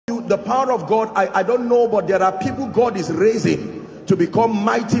the power of God, I don't know, but there are people God is raising to become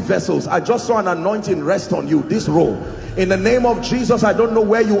mighty vessels. I just saw an anointing rest on you, this row. In the name of Jesus, I don't know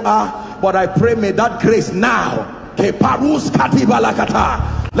where you are, but I pray may that grace now, let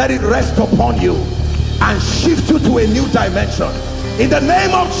it rest upon you and shift you to a new dimension. In the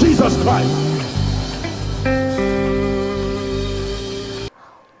name of Jesus Christ.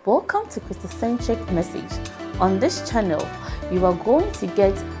 Welcome to Christocentric Message. On this channel, you are going to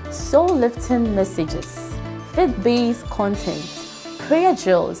get soul-lifting messages, faith-based content, prayer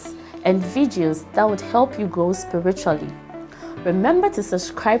drills, and videos that would help you grow spiritually. Remember to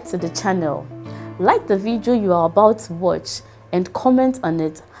subscribe to the channel, like the video you are about to watch, and comment on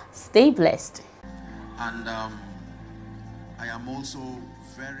it. Stay blessed. And I am also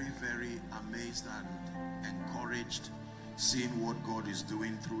very, very amazed and encouraged seeing what God is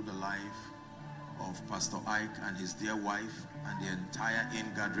doing through the life of Pastor Ike and his dear wife and the entire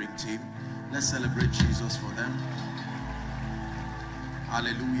in-gathering team. Let's celebrate Jesus for them.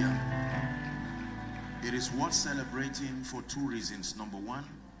 Hallelujah. It is worth celebrating for two reasons. Number one,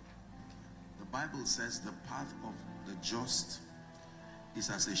 the Bible says the path of the just is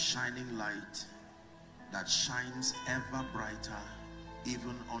as a shining light that shines ever brighter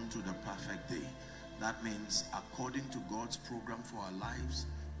even unto the perfect day. That means according to God's program for our lives,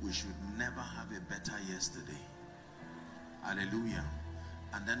 we should never have a better yesterday. Hallelujah.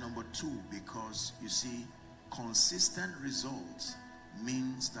 And then number two, because you see, consistent results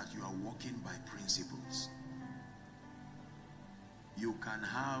means that you are walking by principles. You can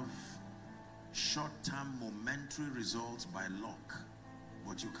have short-term momentary results by luck,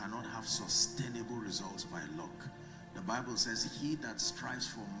 but you cannot have sustainable results by luck. The Bible says he that strives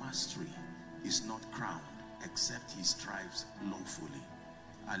for mastery is not crowned except he strives lawfully.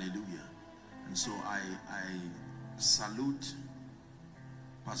 Hallelujah. And so I salute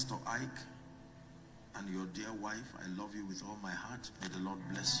Pastor Ike and your dear wife. I love you with all my heart. May the Lord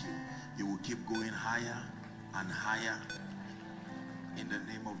bless you. You will keep going higher and higher in the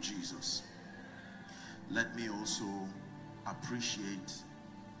name of Jesus. Let me also appreciate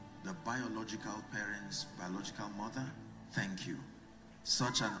the biological parents, biological mother. Thank you.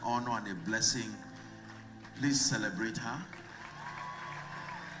 Such an honor and a blessing. Please celebrate her.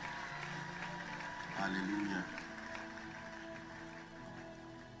 Hallelujah.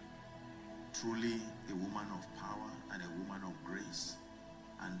 Truly a woman of power and a woman of grace.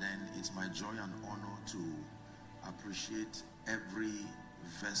 And then it's my joy and honor to appreciate every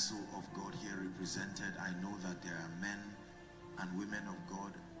vessel of God here represented. I know that there are men and women of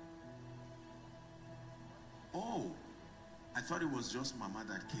God. Oh, I thought it was just Mama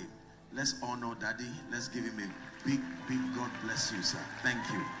that came. Let's honor Daddy. Let's give him a big God bless you, sir. Thank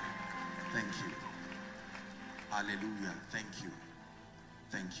you. Thank you. Hallelujah. Thank you.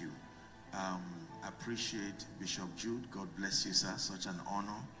 Thank you. Appreciate Bishop Jude. God bless you, sir. Such an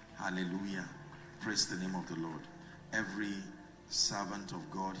honor. Hallelujah. Praise the name of the Lord. Every servant of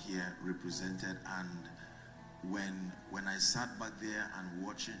God here represented. And when I sat back there and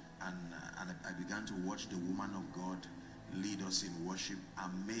watched it, and I began to watch the woman of God lead us in worship,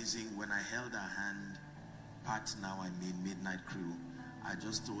 amazing. When I held her hand, Pat, now I mean Midnight Crew, I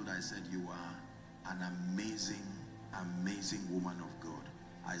just told her, I said, you are an amazing, amazing woman of God.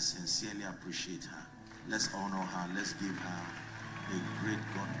 I sincerely appreciate her. Let's honor her. Let's give her a great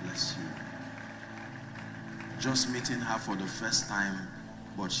God bless you. Just meeting her for the first time,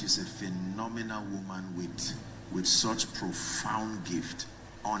 but she's a phenomenal woman with such profound gift.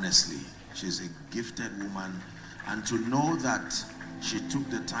 Honestly, she's a gifted woman. And to know that she took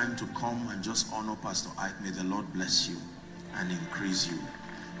the time to come and just honor Pastor Ike, may the Lord bless you and increase you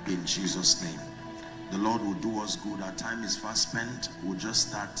in Jesus' name. The Lord will do us good. Our time is fast spent. We'll just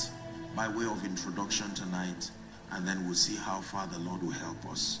start by way of introduction tonight, and then we'll see how far the Lord will help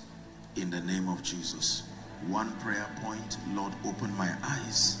us in the name of Jesus. One prayer point: Lord, open my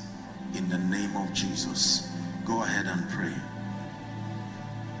eyes in the name of Jesus. Go ahead and pray.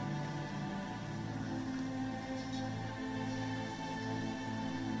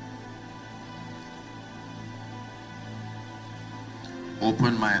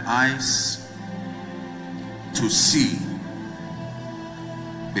 Open my eyes to see,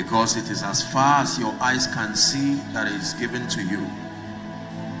 because it is as far as your eyes can see that it is given to you.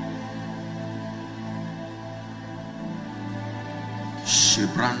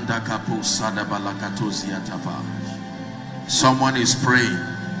 Someone is praying,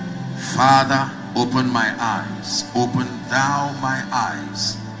 Father, open my eyes, open thou my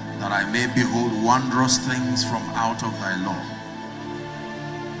eyes, that I may behold wondrous things from out of thy law.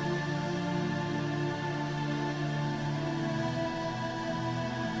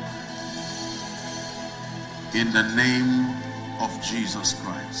 In the name of Jesus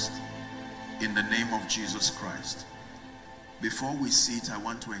Christ. In the name of Jesus Christ. Before we sit, I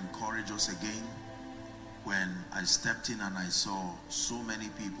want to encourage us again. When I stepped in and I saw so many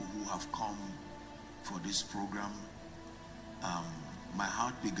people who have come for this program, my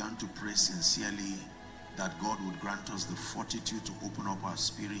heart began to pray sincerely that God would grant us the fortitude to open up our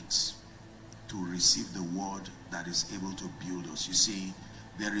spirits to receive the word that is able to build us. You see,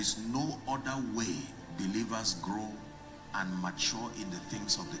 there is no other way believers grow and mature in the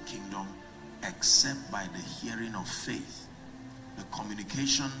things of the kingdom except by the hearing of faith. The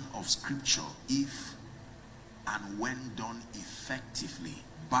communication of scripture, if and when done effectively,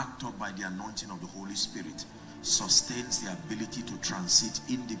 backed up by the anointing of the Holy Spirit, sustains the ability to transit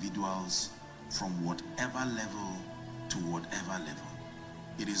individuals from whatever level to whatever level.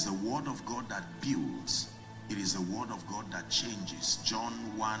 It is the word of God that builds. It is the word of God that changes. John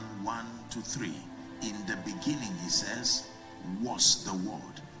 1:1-3. In the beginning, he says, was the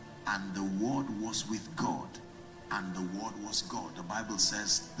word, and the word was with God, and the word was God. The Bible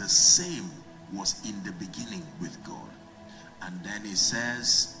says the same was in the beginning with God. And then he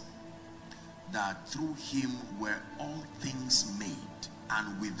says that through him were all things made,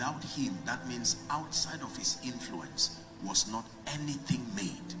 and without him, that means outside of his influence, was not anything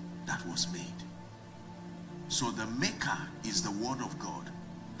made that was made. So the maker is the word of God.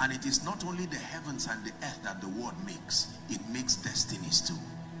 And it is not only the heavens and the earth that the word makes, it makes destinies too.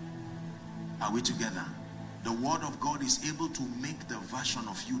 Are we together? The word of God is able to make the version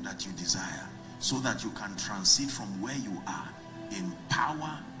of you that you desire, so that you can transit from where you are in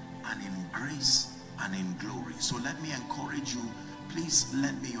power and in grace and in glory. So let me encourage you, please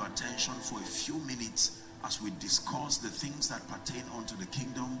lend me your attention for a few minutes as we discuss the things that pertain unto the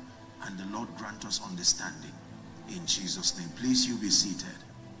kingdom, and the Lord grant us understanding in Jesus' name. Please, you be seated.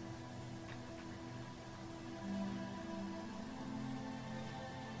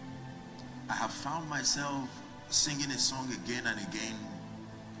 I have found myself singing a song again and again,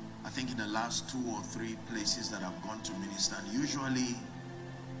 I think in the last 2 or 3 places that I've gone to minister, and usually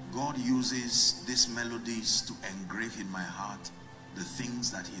God uses these melodies to engrave in my heart the things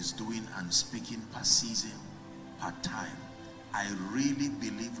that he's doing and speaking per season, per time. I really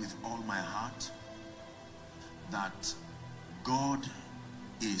believe with all my heart that God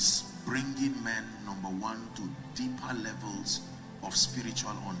is bringing men, number one, to deeper levels of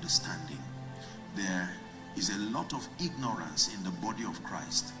spiritual understanding. There is a lot of ignorance in the body of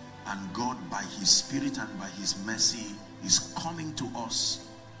Christ, and God, by his Spirit and by his mercy, is coming to us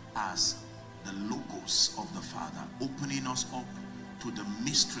as the logos of the Father, opening us up to the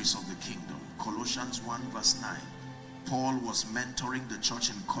mysteries of the kingdom. Colossians 1:9. Paul was mentoring the church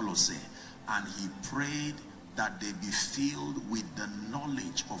in Colossae, and he prayed that they be filled with the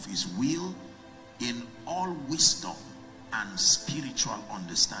knowledge of his will in all wisdom and spiritual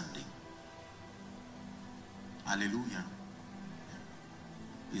understanding. Hallelujah.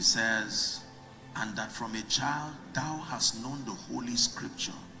 He says, and that from a child thou hast known the holy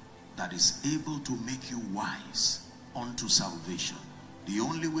scripture that is able to make you wise unto salvation. The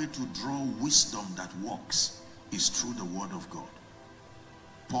only way to draw wisdom that works is through the word of God.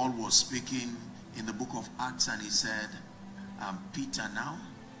 Paul was speaking in the book of Acts, and he said, Peter now,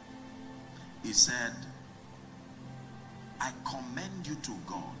 he said, I commend you to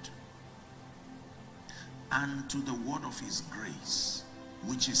God and to the word of his grace,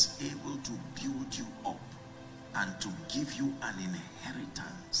 which is able to build you up and to give you an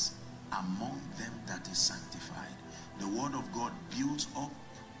inheritance among them that is sanctified. The word of God builds up.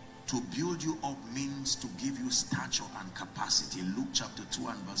 To build you up means to give you stature and capacity. Luke chapter 2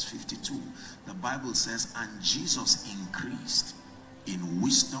 and verse 52. The Bible says, and Jesus increased in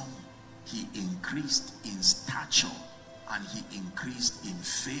wisdom, he increased in stature, and he increased in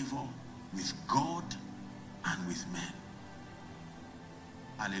favor with God and with men.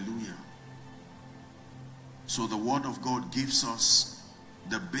 Hallelujah. So the word of God gives us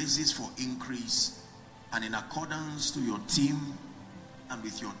the basis for increase, and in accordance to your team and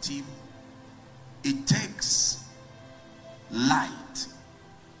with your team, it takes light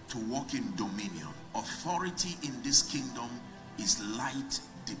to walk in dominion. Authority in this kingdom is light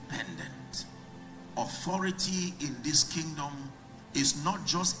dependent. Authority in this kingdom is not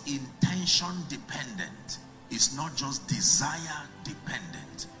just intention dependent. It's not just desire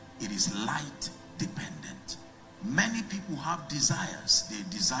dependent. It is light dependent. Many people have desires. They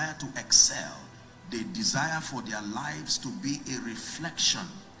desire to excel. They desire for their lives to be a reflection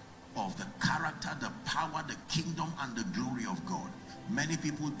of the character, the power, the kingdom, and the glory of God. Many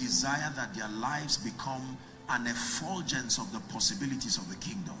people desire that their lives become an effulgence of the possibilities of the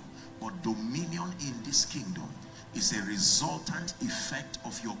kingdom. But dominion in this kingdom is a resultant effect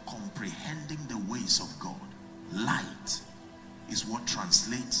of your comprehending the ways of God. Light is what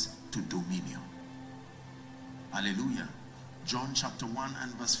translates to dominion. Hallelujah. John chapter 1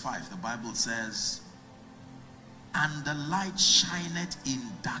 and verse 5, the Bible says, and the light shineth in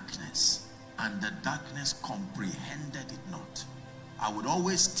darkness, and the darkness comprehended it not. I would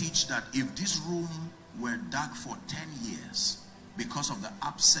always teach that if this room were dark for 10 years because of the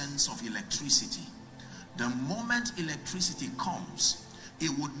absence of electricity, the moment electricity comes,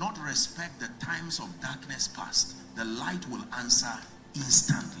 it would not respect the times of darkness past. The light will answer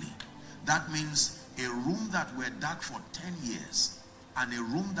instantly. That means a room that were dark for 10 years, and a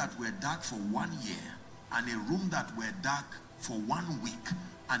room that were dark for 1 year, and a room that were dark for 1 week,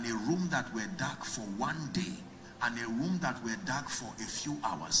 and a room that were dark for 1 day, and a room that were dark for a few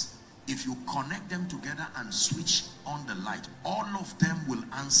hours, if you connect them together and switch on the light, all of them will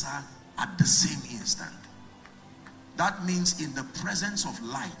answer at the same instant. That means in the presence of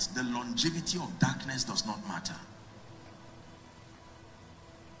light, the longevity of darkness does not matter.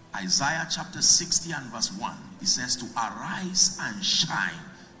 Isaiah chapter 60 and verse 1, it says to arise and shine,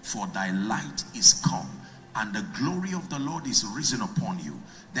 for thy light is come, and the glory of the Lord is risen upon you.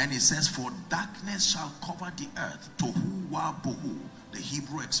 Then it says, for darkness shall cover the earth, tohu wa bohu, the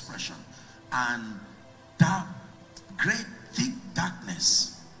Hebrew expression, and that great thick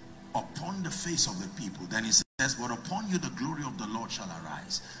darkness upon the face of the people. Then it says, but upon you the glory of the Lord shall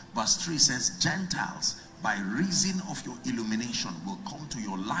arise. Verse 3 says, Gentiles by reason of your illumination will come to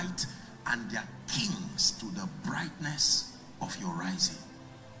your light, and their kings to the brightness of your rising.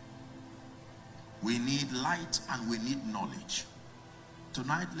 We need light and we need knowledge.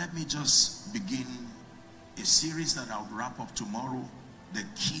 Tonight, let me just begin a series that I'll wrap up tomorrow, the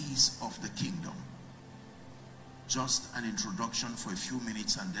keys of the kingdom. Just an introduction for a few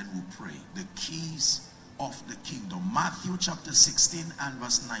minutes and then we'll pray. The keys of the kingdom. Matthew chapter 16 and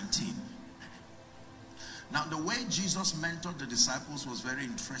verse 19. Now, the way Jesus mentored the disciples was very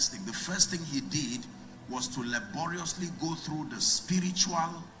interesting. The first thing he did was to laboriously go through the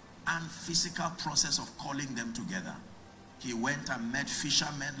spiritual and physical process of calling them together. He went and met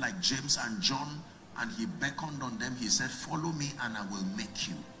fishermen like James and John, and he beckoned on them. He said, follow me and I will make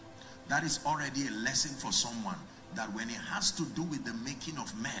you. That is already a lesson for someone, that when it has to do with the making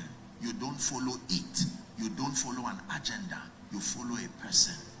of men, you don't follow it. You don't follow an agenda. You follow a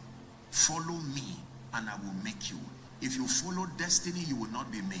person. Follow me and I will make you. If you follow destiny, you will not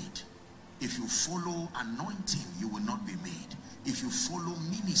be made. If you follow anointing, you will not be made. If you follow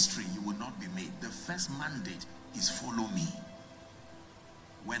ministry, you will not be made. The first mandate is follow me.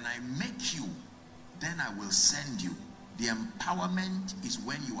 When I make you, then I will send you. The empowerment is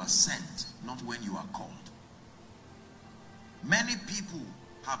when you are sent, not when you are called. Many people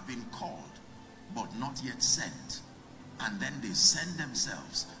have been called, but not yet sent. And then they send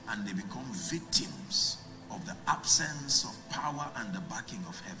themselves and they become victims of the absence of power and the backing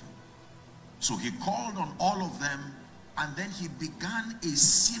of heaven. So he called on all of them, and then he began a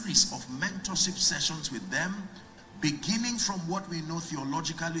series of mentorship sessions with them, beginning from what we know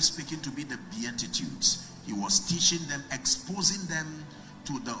theologically speaking to be the Beatitudes. He was teaching them, exposing them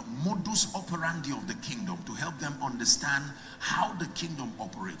to the modus operandi of the kingdom, to help them understand how the kingdom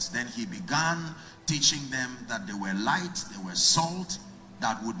operates. Then he began teaching them that they were light, they were salt,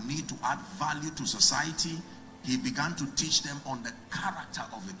 that would need to add value to society. He began to teach them on the character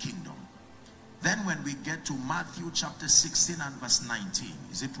of the kingdom. Then when we get to Matthew chapter 16 and verse 19,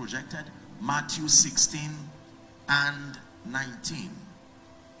 is it projected? Matthew 16 and 19.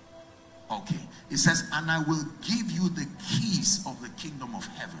 Okay, it says, and I will give you the keys of the kingdom of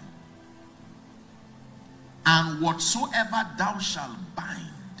heaven. And whatsoever thou shalt bind,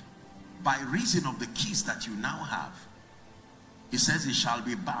 by reason of the keys that you now have, it says it shall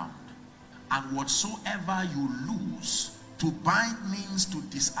be bound. And whatsoever you lose, to bind means to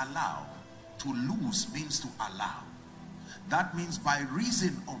disallow. To lose means to allow. That means by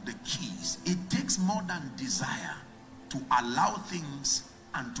reason of the keys, it takes more than desire to allow things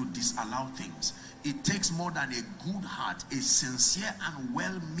and to disallow things. It takes more than a good heart, a sincere and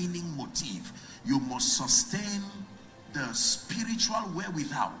well-meaning motive. You must sustain the spiritual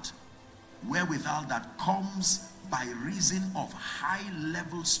wherewithal that comes by reason of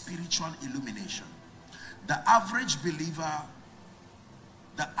high-level spiritual illumination. The average believer,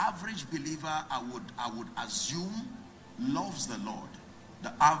 I would assume, loves the Lord.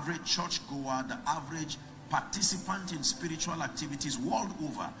 The average churchgoer, the average participant in spiritual activities world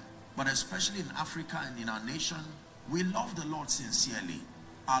over, but especially in Africa and in our nation, we love the Lord sincerely.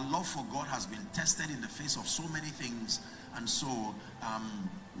 Our love for God has been tested in the face of so many things, and so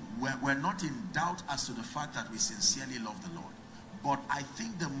we're not in doubt as to the fact that we sincerely love the Lord. But I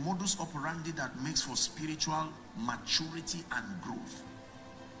think the modus operandi that makes for spiritual maturity and growth,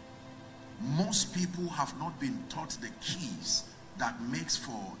 most people have not been taught the keys that makes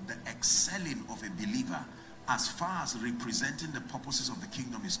for the excelling of a believer as far as representing the purposes of the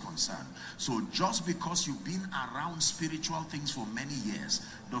kingdom is concerned. So just because you've been around spiritual things for many years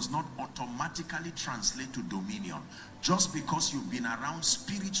does not automatically translate to dominion. Just because you've been around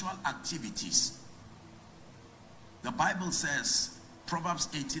spiritual activities. The Bible says, Proverbs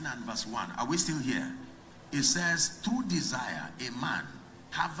 18 and verse 1, are we still here? It says, through desire a man,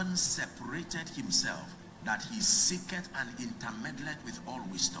 having separated himself, that he seeketh and intermeddleth with all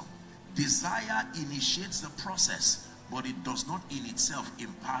wisdom. Desire initiates the process, but it does not in itself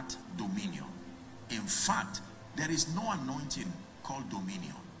impart dominion. In fact, there is no anointing called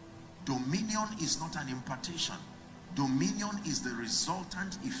dominion. Dominion is not an impartation. Dominion is the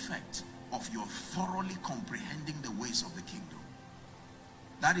resultant effect of your thoroughly comprehending the ways of the kingdom.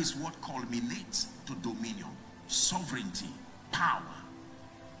 That is what culminates to dominion, sovereignty, power.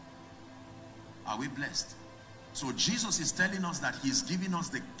 Are we blessed? So Jesus is telling us that he's giving us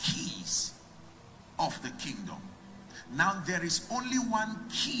the keys of the kingdom. Now there is only one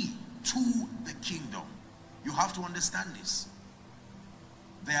key to the kingdom. You have to understand this.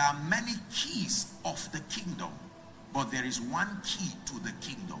 There are many keys of the kingdom, but there is one key to the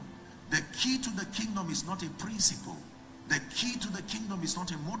kingdom. The key to the kingdom is not a principle. The key to the kingdom is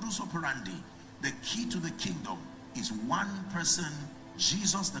not a modus operandi. The key to the kingdom is one person,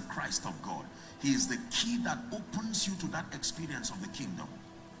 Jesus the Christ of God. He is the key that opens you to that experience of the kingdom.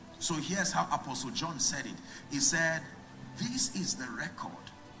 So here's how Apostle John said it. He said, this is the record,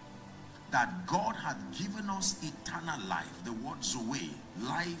 that God had given us eternal life. The word Zoe,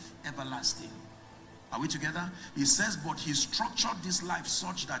 life everlasting. Are we together? He says, but he structured this life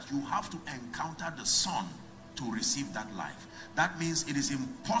such that you have to encounter the Son to receive that life. That means it is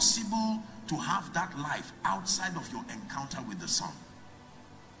impossible to have that life outside of your encounter with the Son.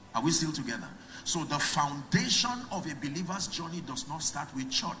 Are we still together? So the foundation of a believer's journey does not start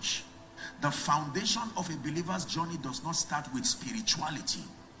with church. The foundation of a believer's journey does not start with spirituality.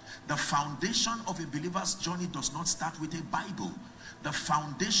 The foundation of a believer's journey does not start with a Bible. The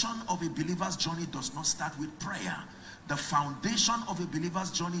foundation of a believer's journey does not start with prayer. The foundation of a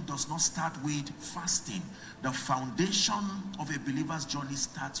believer's journey does not start with fasting. The foundation of a believer's journey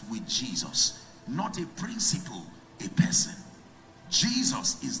starts with Jesus. Not a principle, a person.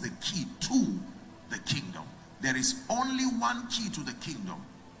 Jesus is the key to the kingdom. There is only one key to the kingdom.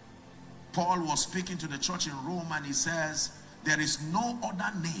 Paul was speaking to the church in Rome and he says, there is no other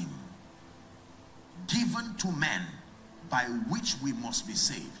name given to men by which we must be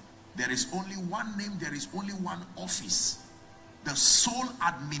saved. There is only one name, there is only one office. The sole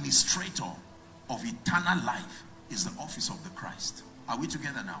administrator of eternal life is the office of the Christ. Are we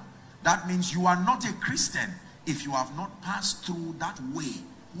together now? That means you are not a Christian if you have not passed through that way,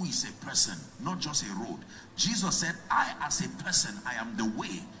 who is a person, not just a road. Jesus said, I as a person, I am the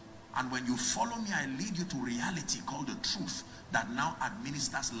way. And when you follow me, I lead you to reality called the truth that now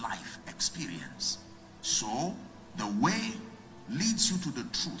administers life experience. So the way leads you to the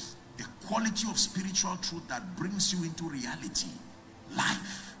truth, the quality of spiritual truth that brings you into reality,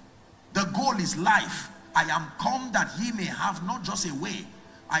 life. The goal is life. I am come that he may have not just a way.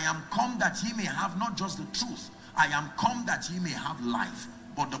 I am come that he may have not just the truth. I am come that he may have life.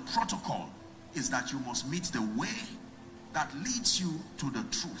 But the protocol is that you must meet the way that leads you to the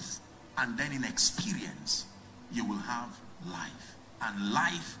truth. And then in experience, you will have life. And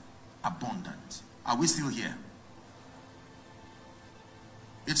life abundant. Are we still here?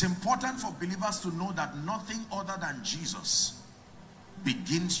 It's important for believers to know that nothing other than Jesus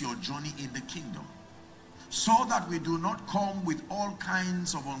begins your journey in the kingdom. So that we do not come with all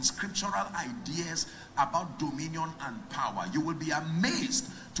kinds of unscriptural ideas about dominion and power. You will be amazed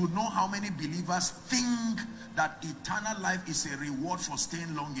to know how many believers think that eternal life is a reward for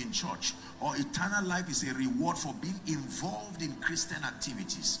staying long in church, or eternal life is a reward for being involved in Christian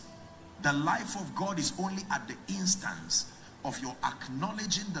activities. The life of God is only at the instance of your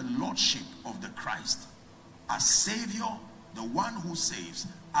acknowledging the lordship of the Christ as Savior, the one who saves,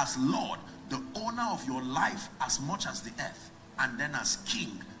 as Lord, the owner of your life as much as the earth, and then as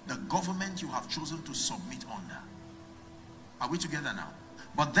King, the government you have chosen to submit under. Are we together now?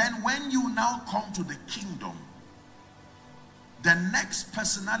 But then when you now come to the kingdom, the next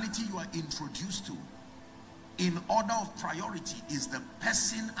personality you are introduced to in order of priority is the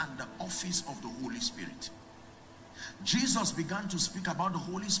person and the office of the Holy Spirit. Jesus began to speak about the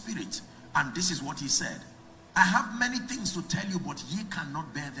Holy Spirit, and this is what he said. I have many things to tell you, but ye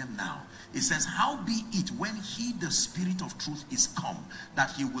cannot bear them now. It says, how be it when he, the Spirit of truth, is come,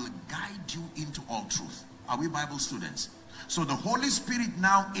 that he will guide you into all truth. Are we Bible students? So the Holy Spirit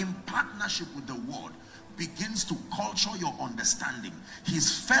now, in partnership with the word, begins to culture your understanding.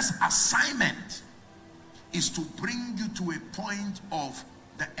 His first assignment is to bring you to a point of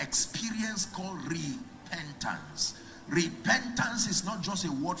the experience called repentance. Repentance is not just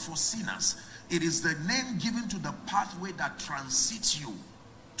a word for sinners. It is the name given to the pathway that transits you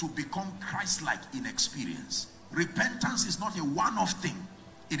to become Christ-like in experience. Repentance is not a one-off thing.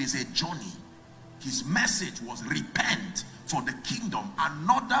 It is a journey. His message was repent for the kingdom.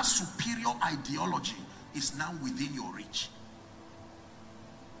 Another superior ideology is now within your reach.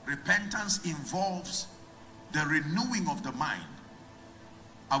 Repentance involves the renewing of the mind.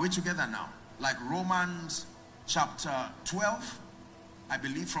 Are we together now? Like Romans chapter 12, I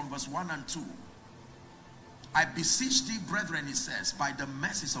believe from verse 1 and 2. I beseech thee, brethren, he says, by the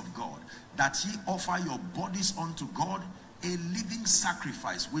mercies of God, that ye offer your bodies unto God a living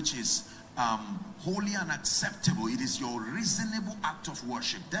sacrifice, which is holy and acceptable. It is your reasonable act of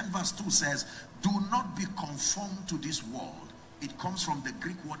worship. Then verse 2 says, do not be conformed to this world. It comes from the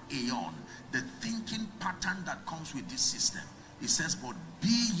Greek word aeon, the thinking pattern that comes with this system. It says, but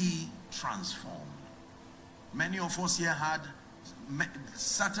be ye transformed. Many of us here had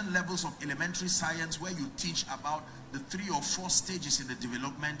certain levels of elementary science where you teach about the 3 or 4 stages in the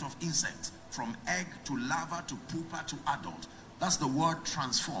development of insects, from egg to larva to pupa to adult. That's the word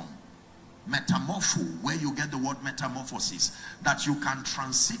transform. Metamorpho, where you get the word metamorphosis, that you can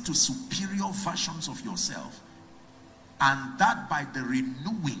transit to superior versions of yourself, and that by the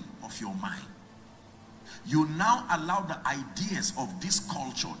renewing of your mind. You now allow the ideas of this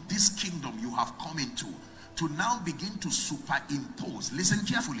culture, this kingdom you have come into, to now begin to superimpose, listen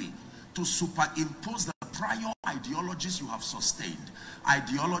carefully, to superimpose the prior ideologies you have sustained,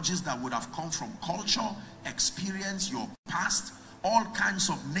 ideologies that would have come from culture, experience, your past, all kinds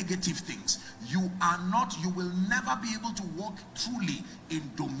of negative things. You will never be able to walk truly in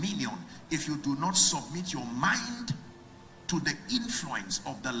dominion if you do not submit your mind to the influence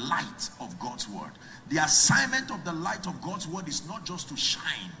of the light of God's word. The assignment of the light of God's word is not just to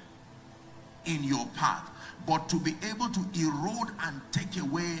shine in your path, but to be able to erode and take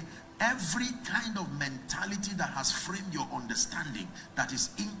away every kind of mentality that has framed your understanding that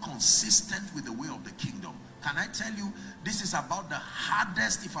is inconsistent with the way of the kingdom. Can I tell you, this is about the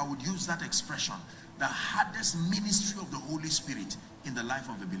hardest, if I would use that expression, the hardest ministry of the Holy Spirit in the life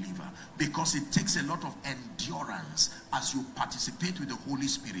of a believer, because it takes a lot of endurance as you participate with the Holy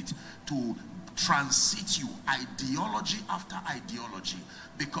Spirit to transit you ideology after ideology,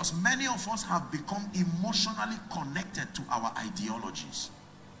 because many of us have become emotionally connected to our ideologies.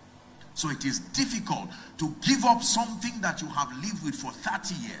 So it is difficult to give up something that you have lived with for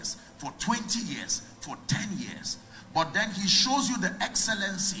 30 years, for 20 years, for 10 years. But then he shows you the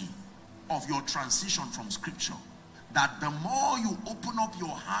excellency of your transition from scripture. That the more you open up your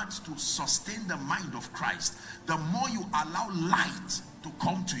heart to sustain the mind of Christ, the more you allow light to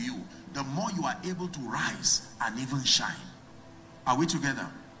come to you, the more you are able to rise and even shine. Are we together?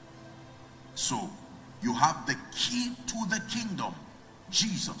 So, you have the key to the kingdom,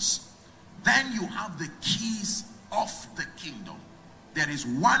 Jesus. Then you have the keys of the kingdom. There is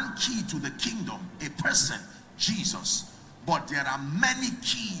one key to the kingdom, a person, Jesus. But there are many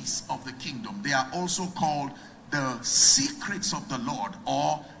keys of the kingdom. They are also called the secrets of the Lord,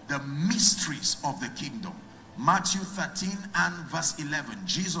 or the mysteries of the kingdom. Matthew 13 and verse 11,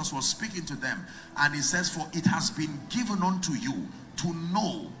 Jesus was speaking to them, and he says, for it has been given unto you to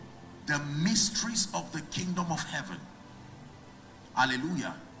know the mysteries of the kingdom of heaven.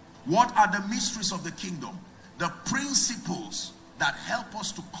 Hallelujah. What are the mysteries of the kingdom? The principles that help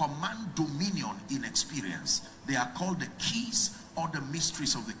us to command dominion in experience. They are called the keys or the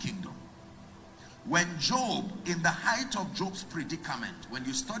mysteries of the kingdom. When Job, in the height of Job's predicament, when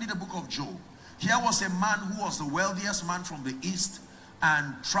you study the book of Job, here was a man who was the wealthiest man from the east,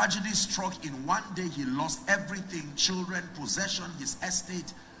 and tragedy struck. In one day he lost everything, children, possession, his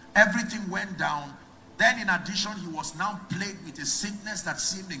estate, everything went down. Then in addition, he was now plagued with a sickness that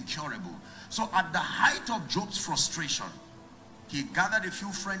seemed incurable. So at the height of Job's frustration, he gathered a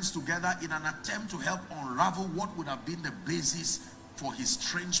few friends together in an attempt to help unravel what would have been the basis for his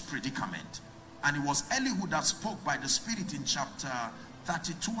strange predicament. And it was Elihu that spoke by the Spirit in chapter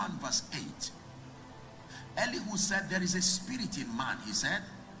 32 and verse 8. Elihu said, there is a spirit in man, he said,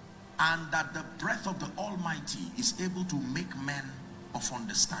 and that the breath of the Almighty is able to make men of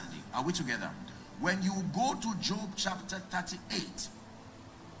understanding. Are we together? When you go to Job chapter 38,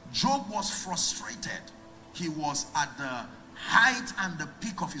 Job was frustrated he was at the height and the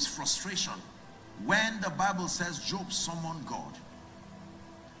peak of his frustration when the Bible says Job summoned God.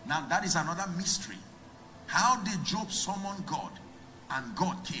 Now that is another mystery. How did Job summon God and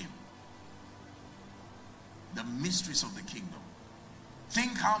God came? The mysteries of the kingdom.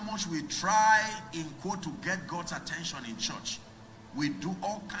 Think how much we try in quote to get God's attention in church. We do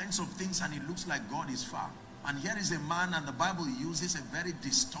all kinds of things and it looks like God is far. And here is a man, and the Bible uses a very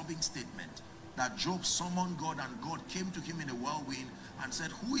disturbing statement, that Job summoned God and God came to him in a whirlwind and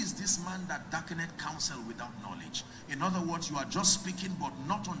said, who is this man that darkeneth counsel without knowledge? In other words, you are just speaking but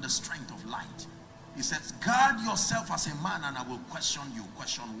not on the strength of light. He says, guard yourself as a man and I will question you.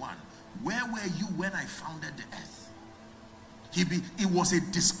 Question 1, where were you when I founded the earth? It was a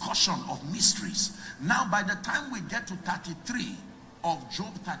discussion of mysteries. Now by the time we get to 33 of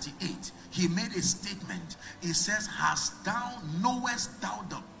Job 38, he made a statement. He says, knowest thou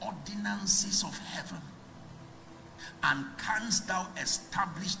the ordinances of heaven, and canst thou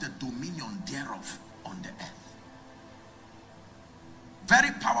establish the dominion thereof on the earth?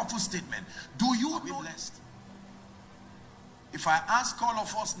 Very powerful statement. Do you know? Blessed? If I ask all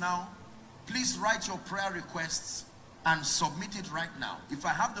of us now, please write your prayer requests and submit it right now. If I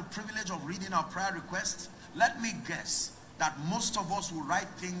have the privilege of reading our prayer requests, let me guess that most of us will write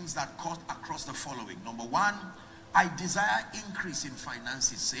things that cut across the following. Number 1, I desire increase in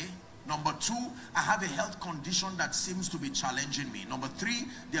finances, say. Number 2, I have a health condition that seems to be challenging me. Number 3,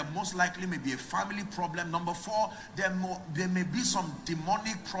 there most likely may be a family problem. Number 4, there may be some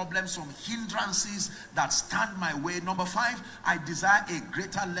demonic problems, some hindrances that stand my way. Number 5, I desire a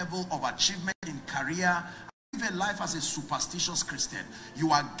greater level of achievement in career. Live a life as a superstitious Christian.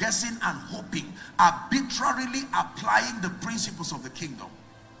 You are guessing and hoping, arbitrarily applying the principles of the kingdom.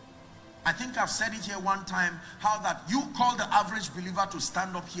 I think I've said it here one time, how that you call the average believer to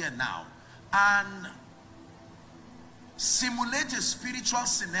stand up here now and simulate a spiritual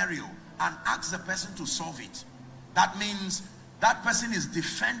scenario and ask the person to solve it. That means that person is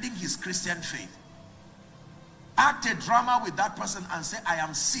defending his Christian faith. Act a drama with that person and say, I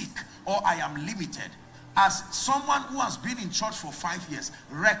am sick or I am limited. As someone who has been in church for 5 years,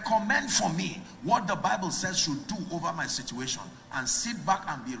 recommend for me what the Bible says should do over my situation, and sit back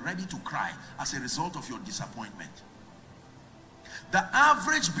and be ready to cry as a result of your disappointment. The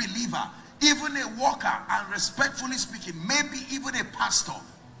average believer, even a worker, and respectfully speaking, maybe even a pastor,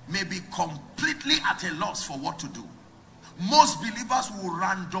 may be completely at a loss for what to do. Most believers will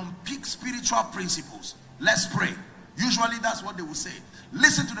random pick spiritual principles. Let's pray. Usually that's what they will say.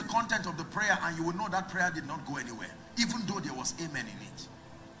 Listen to the content of the prayer and you will know that prayer did not go anywhere, even though there was amen in it.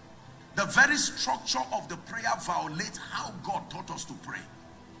 The very structure of the prayer violates how God taught us to pray,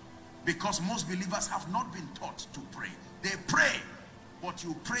 because most believers have not been taught to pray. They pray, but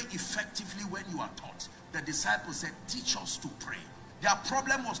you pray effectively when you are taught. The disciples said, teach us to pray. Their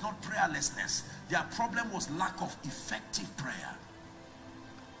problem was not prayerlessness. Their problem was lack of effective prayer.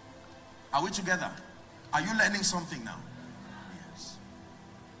 Are we together? Are you learning something now? Yes.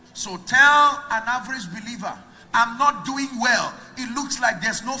 So tell an average believer, I'm not doing well. It looks like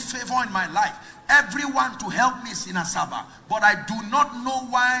there's no favor in my life. Everyone to help me is in Asaba, but I do not know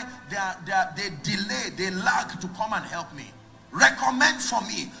why they delay, they lag to come and help me. Recommend for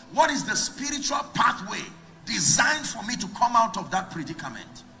me, what is the spiritual pathway designed for me to come out of that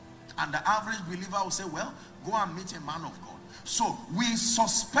predicament? And the average believer will say, well, go and meet a man of God. So we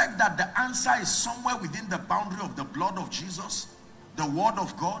suspect that the answer is somewhere within the boundary of the blood of Jesus, the word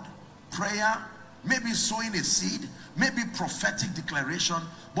of God, prayer, maybe sowing a seed, maybe prophetic declaration,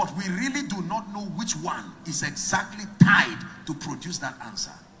 but we really do not know which one is exactly tied to produce that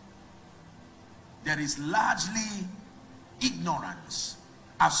answer. There is largely ignorance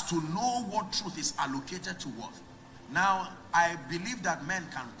as to know what truth is allocated to what. Now, I believe that men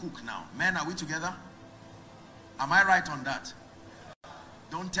can cook now. Men, are we together? Am I right on that?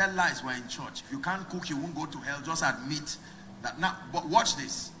 Don't tell lies, we're in church. If you can't cook, you won't go to hell. Just admit that. Now, but watch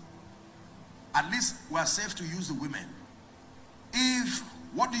this. At least we're safe to use the women.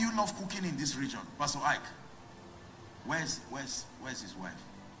 What do you love cooking in this region? Pastor Ike, where's his wife?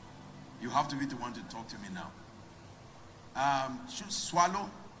 You have to be the one to talk to me now. Swallow.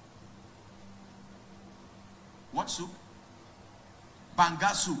 What soup?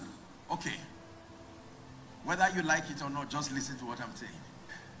 Banga soup. Okay. Whether you like it or not, just listen to what I'm saying.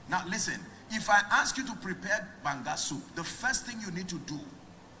 Now listen, if I ask you to prepare banga soup, the first thing you need to do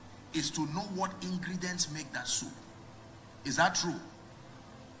is to know what ingredients make that soup. Is that true?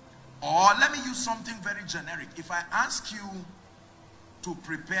 Or let me use something very generic. If I ask you to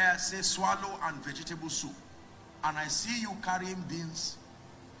prepare, say, swallow and vegetable soup, and I see you carrying beans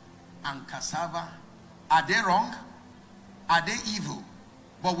and cassava Are they wrong? Are they evil?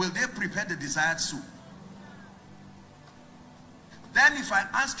 But will they prepare the desired soup? Then if I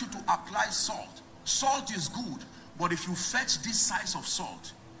ask you to apply salt, salt is good, but if you fetch this size of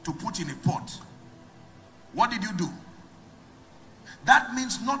salt to put in a pot, what did you do? That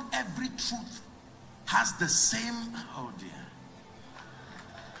means not every truth has the same, oh dear.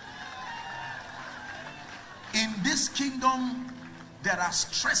 In this kingdom, there are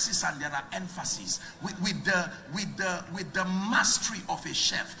stresses and there are emphases. With the mastery of a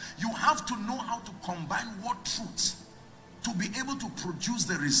chef, you have to know how to combine what truths to be able to produce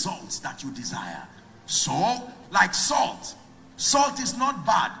the results that you desire. So, like salt. Salt is not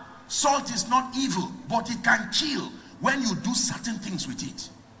bad. Salt is not evil, but it can kill when you do certain things with it.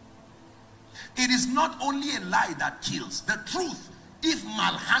 It is not only a lie that kills. The truth, if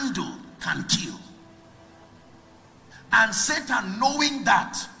malhandled, can kill. And Satan, knowing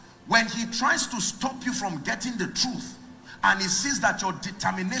that, when he tries to stop you from getting the truth, and he sees that your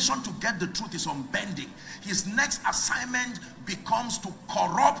determination to get the truth is unbending, his next assignment becomes to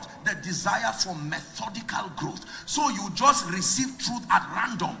corrupt the desire for methodical growth. So you just receive truth at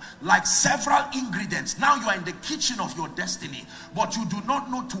random, like several ingredients. Now you are in the kitchen of your destiny, but you do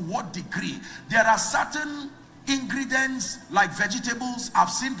not know to what degree. There are certain ingredients like vegetables. I've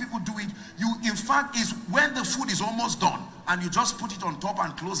seen people do it. You, in fact, is when the food is almost done and you just put it on top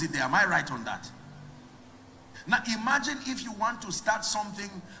and close it there. Am I right on that? Now imagine if you want to start something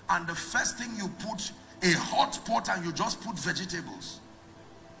and the first thing you put a hot pot and you just put vegetables.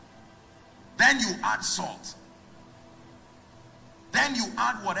 Then you add salt. Then you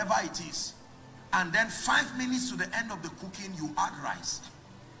add whatever it is. And then 5 minutes to the end of the cooking, you add rice.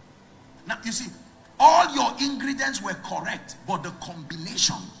 Now you see, all your ingredients were correct, but the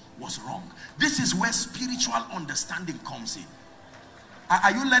combination was wrong. This is where spiritual understanding comes in.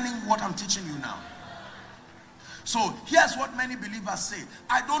 Are you learning what I'm teaching you now? So here's what many believers say: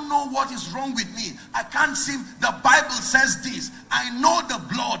 I don't know what is wrong with me. I can't seem. The Bible says this. I know the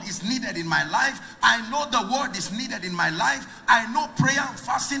blood is needed in my life. I know the word is needed in my life. I know prayer and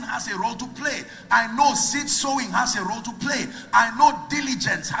fasting has a role to play. I know seed sowing has a role to play. I know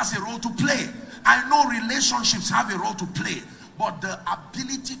diligence has a role to play. I know relationships have a role to play. But the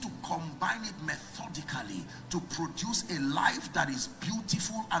ability to combine it methodically to produce a life that is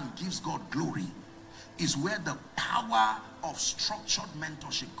beautiful and gives God glory is where the power of structured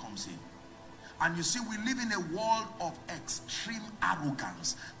mentorship comes in. And you see, we live in a world of extreme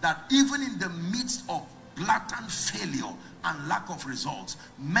arrogance, that even in the midst of blatant failure and lack of results,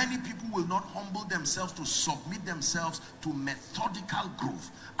 many people will not humble themselves to submit themselves to methodical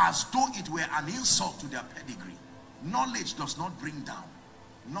growth, as though it were an insult to their pedigree. Knowledge does not bring down.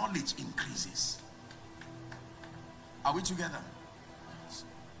 Knowledge increases. Are we together?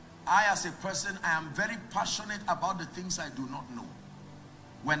 I, as a person, I am very passionate about the things I do not know.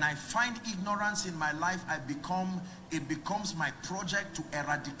 When I find ignorance in my life, it becomes my project to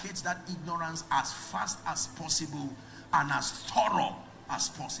eradicate that ignorance as fast as possible and as thorough as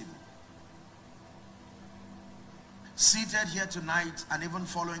possible. Seated here tonight and even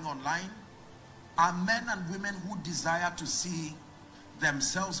following online are men and women who desire to see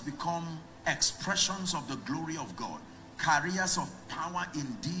themselves become expressions of the glory of God, carriers of power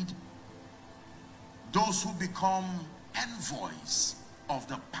indeed, those who become envoys of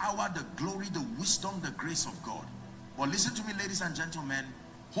the power, the glory, the wisdom, the grace of God. But listen to me, ladies and gentlemen,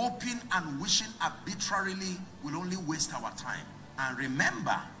 hoping and wishing arbitrarily will only waste our time. And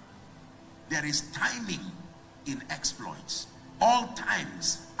remember, there is timing in exploits. All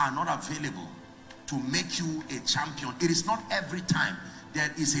times are not available to make you a champion. It is not every time. There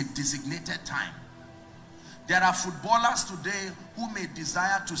is a designated time. There are footballers today who may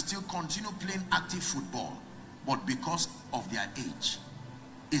desire to still continue playing active football, but because of their age.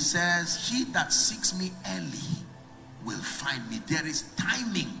 It says, he that seeks me early will find me. There is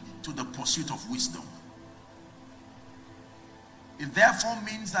timing to the pursuit of wisdom. It therefore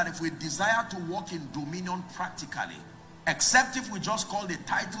means that if we desire to walk in dominion practically, except if we just call the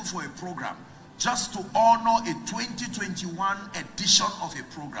title for a program, just to honor a 2021 edition of a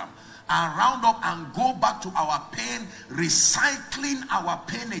program, and round up and go back to our pain, recycling our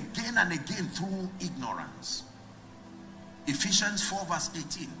pain again and again through ignorance. Ephesians 4 verse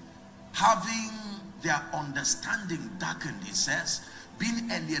 18, having their understanding darkened, it says, being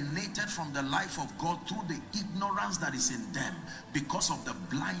alienated from the life of God through the ignorance that is in them because of the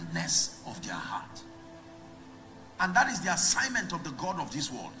blindness of their heart. And that is the assignment of the God of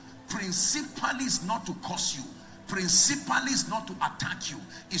this world. Principally is not to curse you. Principally is not to attack you.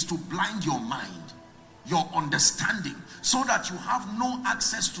 Is to blind your mind. your understanding, so that you have no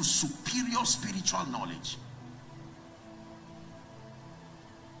access to superior spiritual knowledge.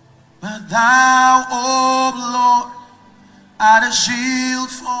 But thou, O Lord, art a shield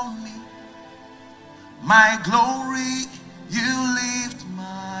for me, my glory, you lift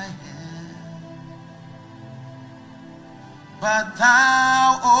my head. But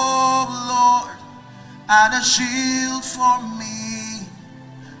thou, O Lord, art a shield for me,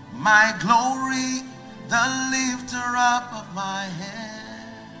 my glory, the lifter up of my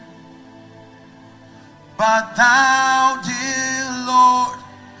head. But thou, dear Lord,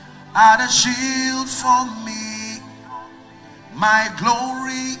 art a shield for me, my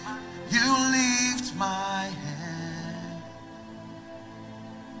glory, you lift my head.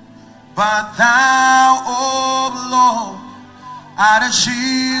 But thou, O Lord, art a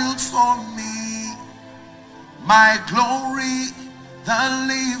shield for me, my glory, the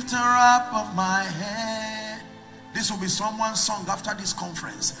lifter up of my head. This will be someone's song after this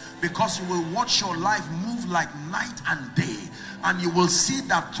conference, because you will watch your life move like night and day, and you will see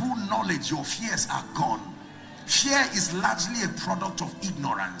that through knowledge your fears are gone. Fear is largely a product of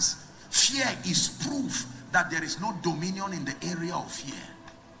ignorance. Fear is proof that there is no dominion in the area of fear.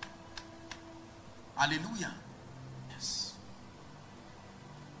 Hallelujah. Yes.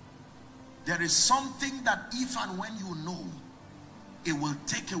 There is something that if and when you know, it will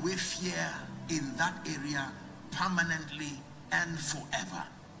take away fear in that area permanently and forever.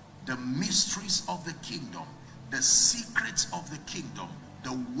 The mysteries of the kingdom, the secrets of the kingdom,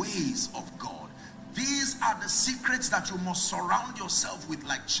 the ways of God. These are the secrets that you must surround yourself with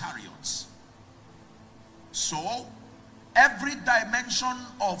like chariots. So, every dimension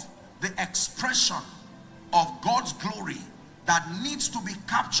of the expression of God's glory that needs to be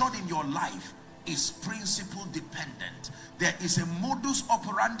captured in your life is principle dependent. There is a modus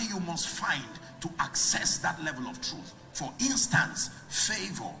operandi you must find to access that level of truth. For instance,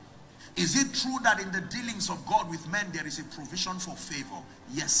 favor. Is it true that in the dealings of God with men there is a provision for favor?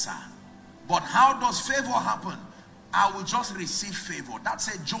 Yes, sir. But how does favor happen? I will just receive favor.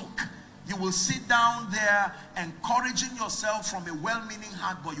 That's a joke. You will sit down there encouraging yourself from a well-meaning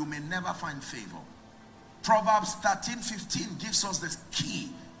heart, but you may never find favor. Proverbs 13:15 gives us the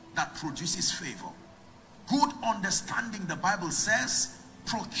key that produces favor. Good understanding, the Bible says,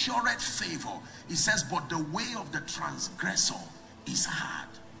 procureth favor. It says, but the way of the transgressor is hard.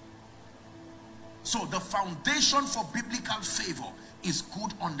 So the foundation for biblical favor is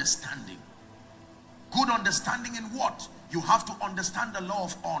good understanding. Good understanding in what? You have to understand the law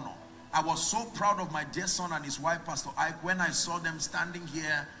of honor. I was so proud of my dear son and his wife, Pastor Ike, when I saw them standing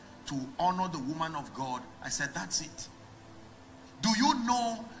here to honor the woman of God. I said, that's it. Do you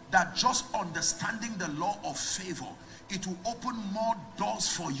know that just understanding the law of favor, it will open more doors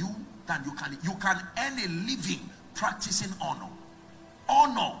for you than you can. You can earn a living practicing honor.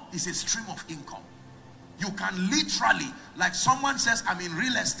 Honor is a stream of income. You can literally, like someone says, I'm in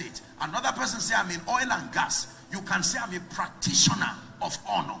real estate. Another person say, I'm in oil and gas. You can say, I'm a practitioner of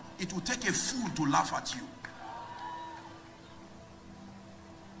honor. It will take a fool to laugh at you.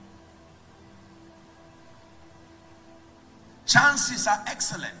 Chances are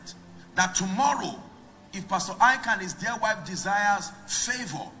excellent that tomorrow, if Pastor Ike and his dear wife desires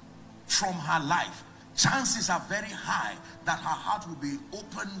favor from her life, chances are very high that her heart will be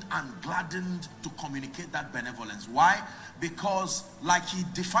opened and gladdened to communicate that benevolence. Why? Because, like he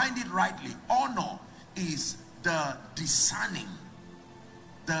defined it rightly, honor is the discerning,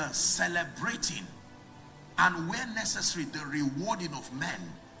 the celebrating, and where necessary, the rewarding of men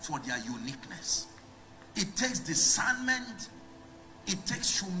for their uniqueness. It takes discernment, it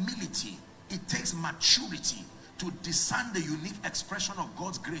takes humility, it takes maturity to discern the unique expression of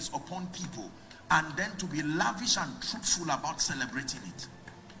God's grace upon people, and then to be lavish and truthful about celebrating it.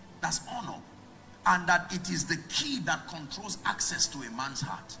 That's honor. And that it is the key that controls access to a man's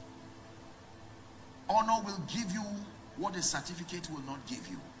heart. Honor will give you what a certificate will not give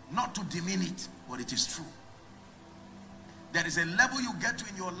you. Not to demean it, but it is true. There is a level you get to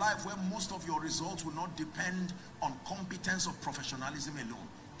in your life where most of your results will not depend on competence or professionalism alone.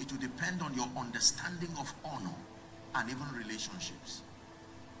 It will depend on your understanding of honor and even relationships.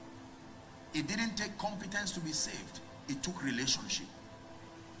 It didn't take competence to be saved. It took relationship.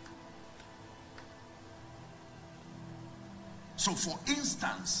 So for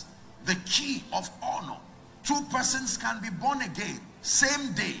instance, the key of honor, two persons can be born again,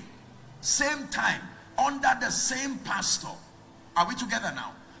 same day, same time, under the same pastor. Are we together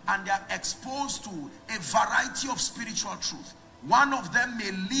now? And they are exposed to a variety of spiritual truth. One of them may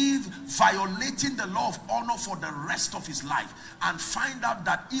live violating the law of honor for the rest of his life and find out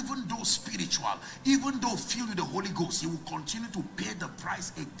that even though spiritual, even though filled with the Holy Ghost, he will continue to pay the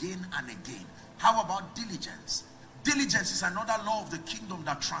price again and again. How about diligence? Diligence is another law of the kingdom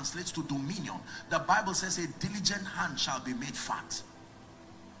that translates to dominion. The Bible says a diligent hand shall be made fat.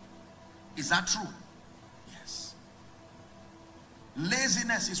 Is that true? Yes.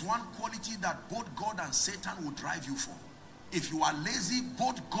 Laziness is one quality that both God and Satan will drive you for. If you are lazy,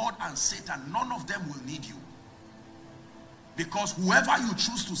 both God and Satan, none of them will need you. Because whoever you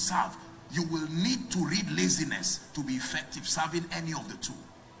choose to serve, you will need to read laziness to be effective serving any of the two.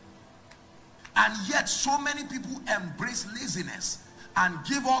 And yet so many people embrace laziness and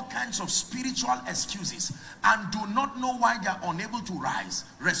give all kinds of spiritual excuses and do not know why they are unable to rise.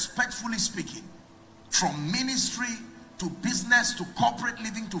 Respectfully speaking, from ministry to business to corporate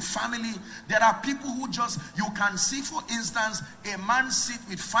living to family, there are people who just, you can see, for instance, a man sit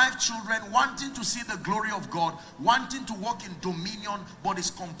with 5 children wanting to see the glory of God, wanting to walk in dominion, but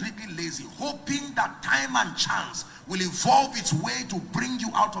is completely lazy, hoping that time and chance will evolve its way to bring you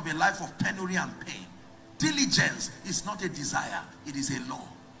out of a life of penury and pain. Diligence is not a desire, it is a law.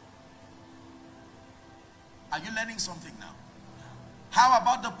 Are you learning something now? How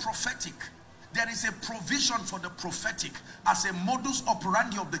about the prophetic? There is a provision for the prophetic as a modus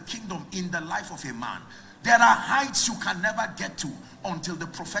operandi of the kingdom in the life of a man. There are heights you can never get to until the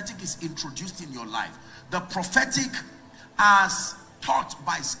prophetic is introduced in your life. The prophetic, as taught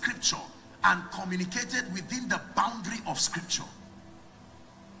by scripture and communicated within the boundary of scripture.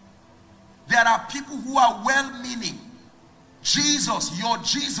 There are people who are well-meaning. Jesus, your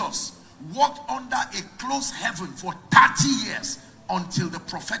Jesus, walked under a closed heaven for 30 years until the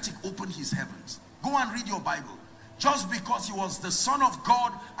prophetic opened his heavens. Go and read your Bible. Just because he was the Son of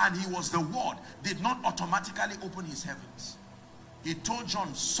God and he was the Word did not automatically open his heavens. He told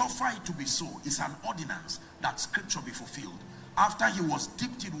John, suffer it to be so. It's an ordinance that scripture be fulfilled. After he was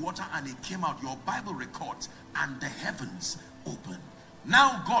dipped in water and he came out, your Bible records, and the heavens opened.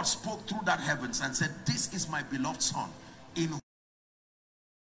 Now God spoke through that heavens and said, this is my beloved Son.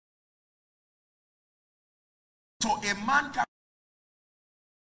 So a man can,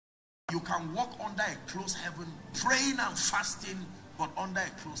 you can walk under a closed heaven, praying and fasting, but under a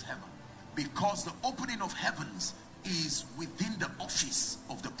closed heaven. Because the opening of heavens is within the office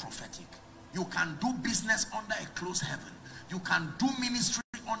of the prophetic. You can do business under a closed heaven. You can do ministry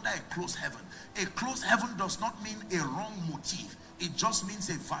under a closed heaven. A closed heaven does not mean a wrong motive. It just means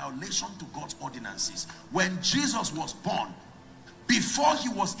a violation to God's ordinances. When Jesus was born, before he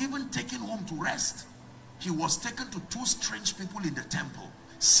was even taken home to rest, he was taken to 2 strange people in the temple.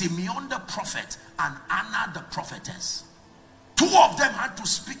 Simeon the prophet and Anna the prophetess. 2 of them had to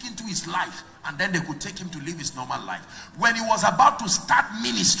speak into his life and then they could take him to live his normal life. When he was about to start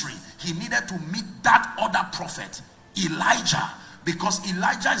ministry, he needed to meet that other prophet, Elijah, because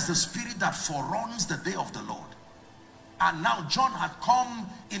Elijah is the spirit that foreruns the day of the Lord. And now John had come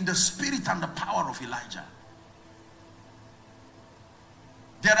in the spirit and the power of Elijah.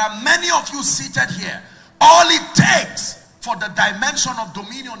 There are many of you seated here. All it takes for the dimension of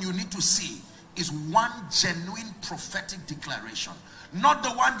dominion you need to see is one genuine prophetic declaration. Not the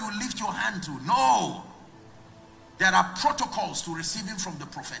one you lift your hand to. No. There are protocols to receiving from the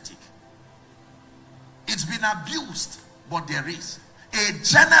prophetic. It's been abused, but there is. A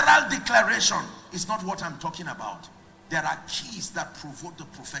general declaration is not what I'm talking about. There are keys that provoke the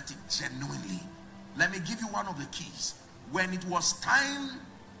prophetic genuinely. Let me give you one of the keys. When it was time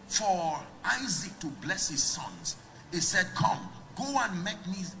for Isaac to bless his sons, he said, come, go and make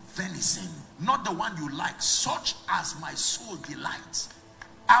me venison, not the one you like, such as my soul delights.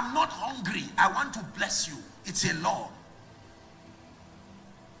 I'm not hungry, I want to bless you. It's a law.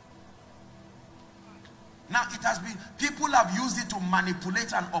 Now it has been, people have used it to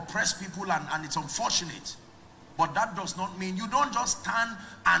manipulate and oppress people, and it's unfortunate. But that does not mean you don't just stand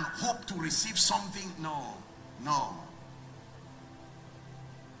and hope to receive something. No, no.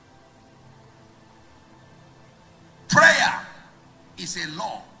 Prayer is a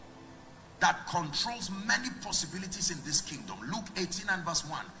law that controls many possibilities in this kingdom. Luke 18 and verse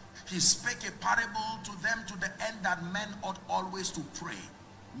 1. He spake a parable to them to the end that men ought always to pray.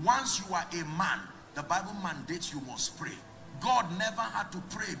 Once you are a man, the Bible mandates you must pray. God never had to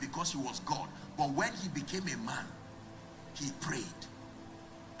pray because he was God. But when he became a man, he prayed.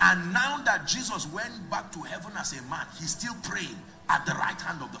 And now that Jesus went back to heaven as a man, he's still praying at the right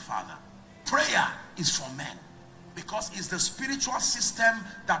hand of the Father. Prayer is for men. Because it's the spiritual system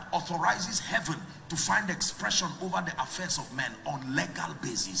that authorizes heaven to find expression over the affairs of men on legal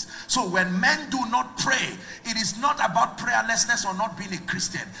basis. So when men do not pray, it is not about prayerlessness or not being a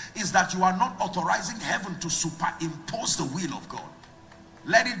Christian. It's that you are not authorizing heaven to superimpose the will of God.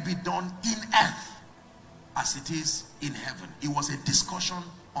 Let it be done in earth as it is in heaven. It was a discussion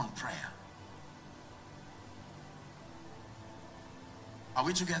on prayer. Are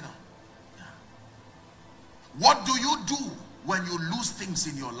we together? Yeah. What do you do when you lose things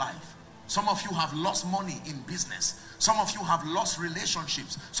in your life? Some of you have lost money in business. Some of you have lost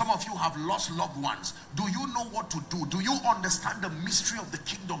relationships. Some of you have lost loved ones. Do you know what to do? Do you understand the mystery of the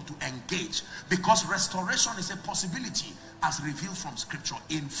kingdom to engage? Because restoration is a possibility as revealed from scripture.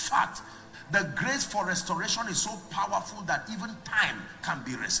 In fact, the grace for restoration is so powerful that even time can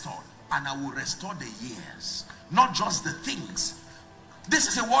be restored. And I will restore the years, not just the things. This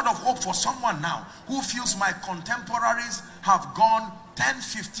is a word of hope for someone now who feels my contemporaries have gone 10,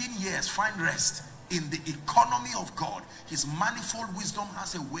 15 years. Find rest in the economy of God. His manifold wisdom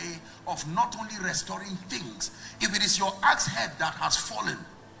has a way of not only restoring things. If it is your axe head that has fallen,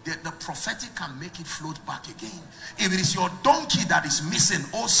 the prophetic can make it float back again. If it is your donkey that is missing,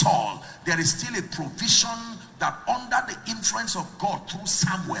 oh Saul, there is still a provision that under the influence of God through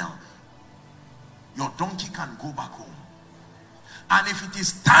Samuel, your donkey can go back home. And if it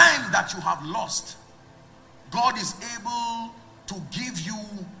is time that you have lost, God is able to give you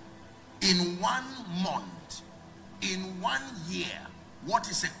in 1 month, in 1 year, what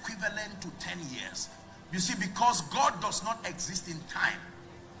is equivalent to 10 years. You see, because God does not exist in time,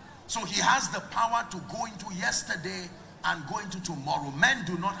 so he has the power to go into yesterday and go into tomorrow. Men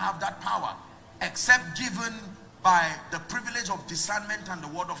do not have that power, except given by the privilege of discernment and the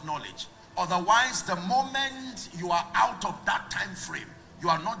word of knowledge. Otherwise, the moment you are out of that time frame, you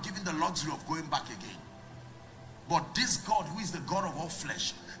are not given the luxury of going back again. But this God, who is the God of all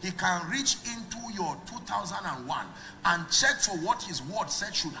flesh, he can reach into your 2001 and check for what his word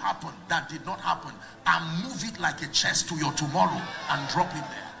said should happen that did not happen, and move it like a chest to your tomorrow and drop it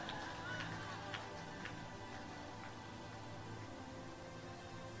there.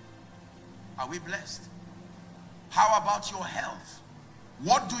 Are we blessed? How about your health?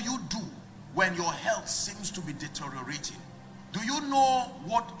 What do you do when your health seems to be deteriorating? Do you know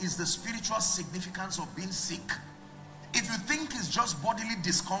what is the spiritual significance of being sick? If you think it's just bodily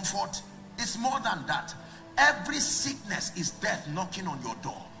discomfort, it's more than that. Every sickness is death knocking on your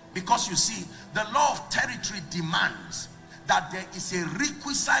door. Because you see, the law of territory demands that there is a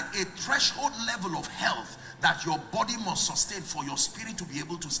requisite, a threshold level of health that your body must sustain for your spirit to be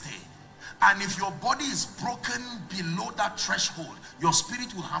able to stay. And if your body is broken below that threshold, your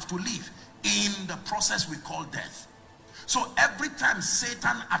spirit will have to leave in the process we call death. So every time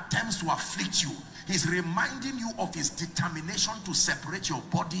Satan attempts to afflict you, he's reminding you of his determination to separate your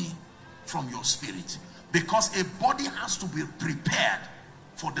body from your spirit. Because a body has to be prepared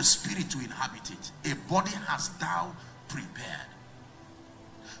for the spirit to inhabit it. A body has thou prepared.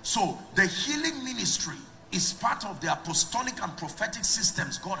 So the healing ministry is part of the apostolic and prophetic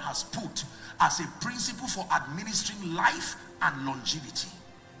systems God has put as a principle for administering life and longevity.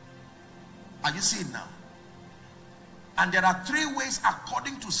 Are you seeing now? And there are 3 ways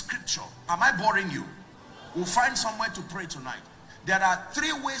according to scripture. Am I boring you? We'll find somewhere to pray tonight. There are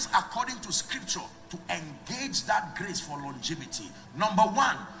 3 ways according to scripture to engage that grace for longevity. Number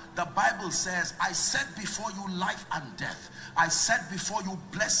 1, the Bible says, I set before you life and death. I set before you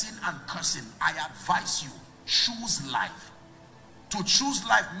blessing and cursing. I advise you, choose life. To choose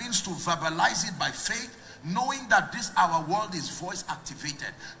life means to verbalize it by faith, knowing that this our world is voice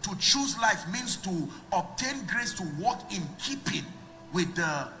activated. To choose life means to obtain grace to walk in keeping with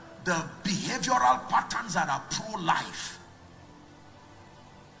the behavioral patterns that are pro-life.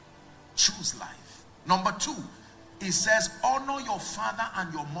 Choose life. Number 2, it says, honor your father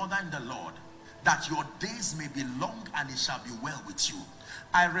and your mother in the Lord, that your days may be long and it shall be well with you.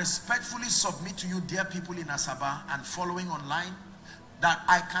 I respectfully submit to you, dear people in Asaba and following online, that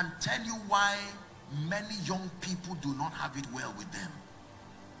I can tell you why many young people do not have it well with them.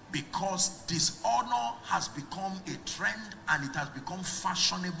 Because dishonor has become a trend and it has become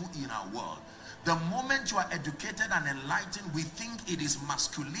fashionable in our world. The moment you are educated and enlightened, we think it is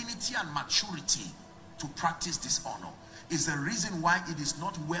masculinity and maturity to practice dishonor. Is the reason why it is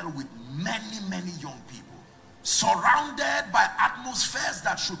not well with many, many young people. Surrounded by atmospheres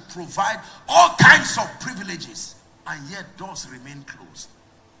that should provide all kinds of privileges, and yet doors remain closed.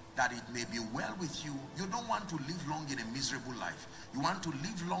 That it may be well with you. You don't want to live long in a miserable life. You want to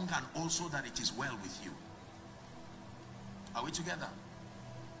live long and also that it is well with you. Are we together?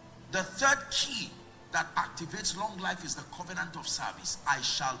 The third key that activates long life is the covenant of service. I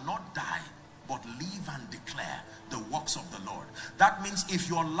shall not die, but live and declare the works of the Lord. That means if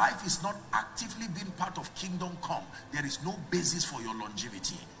your life is not actively being part of kingdom come, there is no basis for your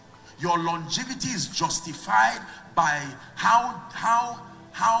longevity. Your longevity is justified by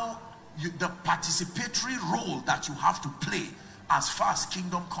the participatory role that you have to play as far as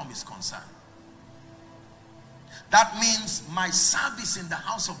kingdom come is concerned. That means my service in the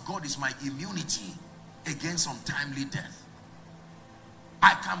house of God is my immunity against untimely death.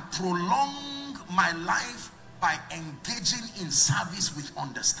 I can prolong my life by engaging in service with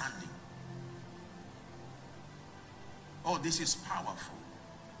understanding. Oh, this is powerful.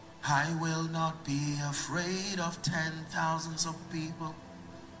 I will not be afraid of 10,000s of people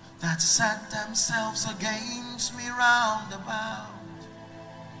that set themselves against me round about.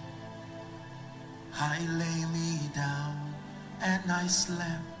 I lay me down and I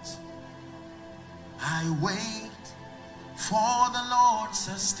slept. I wait for the Lord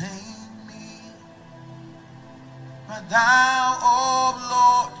sustain me. But thou,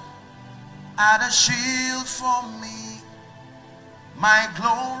 O Lord, art a shield for me. My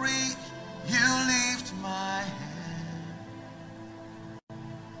glory, you lift my head.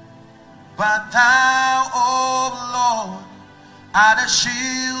 But thou, O Lord, art a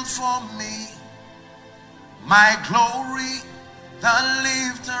shield for me. My glory, the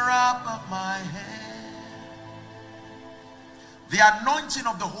lifter up of my head. The anointing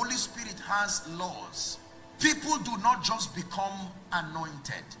of the Holy Spirit has laws. People do not just become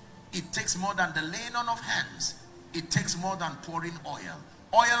anointed. It takes more than the laying on of hands. It takes more than pouring oil.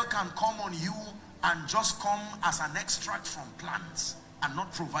 Oil can come on you and just come as an extract from plants and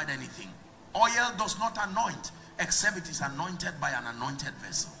not provide anything. Oil does not anoint except it is anointed by an anointed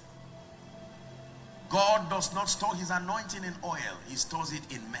vessel. God does not store his anointing in oil. He stores it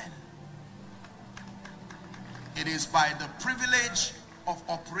in men. It is by the privilege of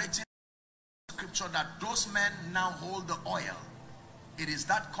operating scripture that those men now hold the oil. It is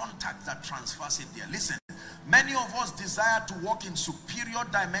that contact that transfers it there. Listen, many of us desire to walk in superior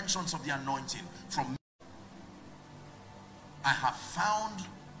dimensions of the anointing. From I have found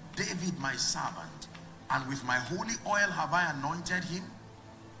David my servant, and with my holy oil have I anointed him.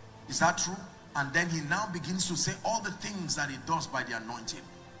 Is that true? And then he now begins to say all the things that he does by the anointing.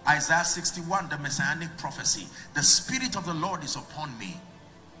 Isaiah 61, the messianic prophecy. The Spirit of the Lord is upon me,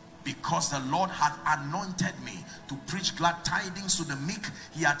 because the Lord hath anointed me to preach glad tidings to the meek.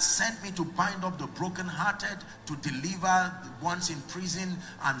 He had sent me to bind up the brokenhearted, to deliver the ones in prison,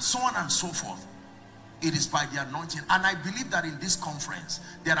 and so on and so forth. It is by the anointing. And I believe that in this conference,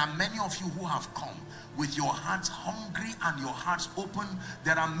 there are many of you who have come with your hearts hungry and your hearts open.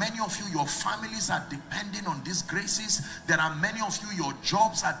 There are many of you, your families are depending on these graces. There are many of you, your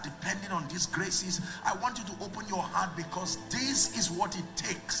jobs are depending on these graces. I want you to open your heart, because this is what it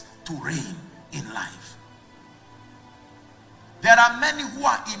takes to reign in life. There are many who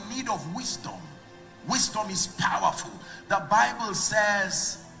are in need of wisdom. Wisdom is powerful. The Bible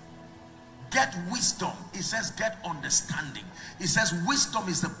says, get wisdom. It says get understanding. It says wisdom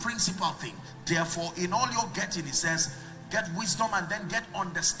is the principal thing. Therefore, in all you're getting, it says get wisdom, and then get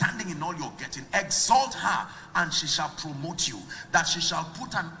understanding in all you're getting. Exalt her, and she shall promote you, that she shall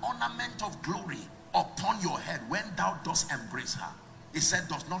put an ornament of glory upon your head when thou dost embrace her. It said,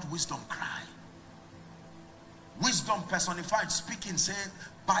 does not wisdom cry? Wisdom personified, speaking, saying,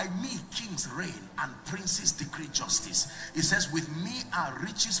 by me kings reign and princes decree justice. It says, with me are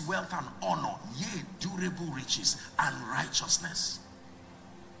riches, wealth, and honor, yea, durable riches and righteousness.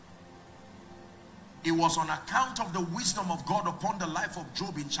 It was on account of the wisdom of God upon the life of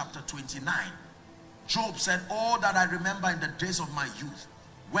Job in chapter 29. Job said, oh, that I remember in the days of my youth,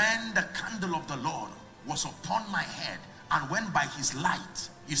 when the candle of the Lord was upon my head, and when by his light,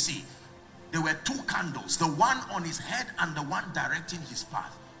 you see, there were two candles, the one on his head and the one directing his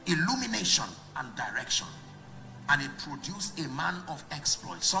path. Illumination and direction. And it produced a man of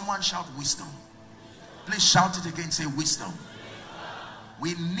exploit. Someone shout wisdom. Please shout it again. Say wisdom.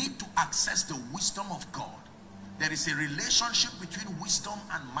 We need to access the wisdom of God. There is a relationship between wisdom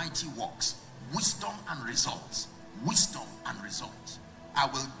and mighty works. Wisdom and results. Wisdom and results. I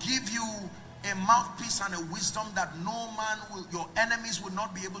will give you a mouthpiece and a wisdom that no man will, your enemies will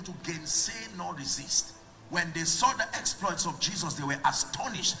not be able to gainsay nor resist. When they saw the exploits of Jesus, they were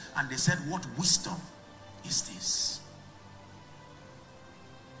astonished, and they said, what wisdom is this?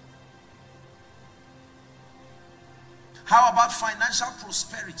 How about financial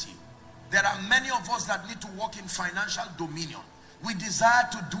prosperity? There are many of us that need to walk in financial dominion. We desire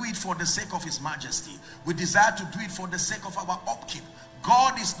to do it for the sake of his majesty. We desire to do it for the sake of our upkeep.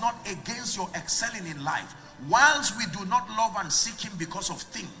 God is not against your excelling in life. Whilst we do not love and seek him because of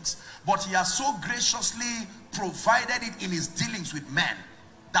things, but he has so graciously provided it in his dealings with men,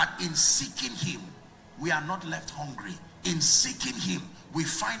 that in seeking him, we are not left hungry. In seeking him, we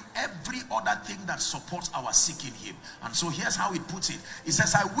find every other thing that supports our seeking him. And so here's how it puts it. It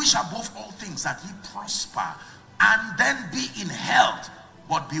says, I wish above all things that ye prosper and then be in health,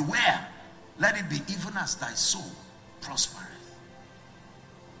 but beware, let it be even as thy soul prospereth.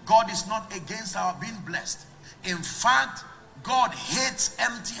 God is not against our being blessed. In fact, God hates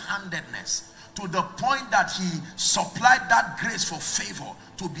empty-handedness, to the point that he supplied that grace for favor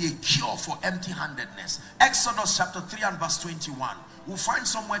to be a cure for empty-handedness. Exodus chapter 3 and verse 21. We'll find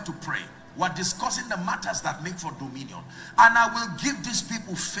somewhere to pray. We're discussing the matters that make for dominion. And I will give these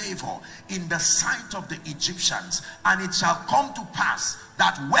people favor in the sight of the Egyptians, and it shall come to pass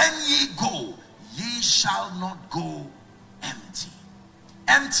that when ye go, ye shall not go empty.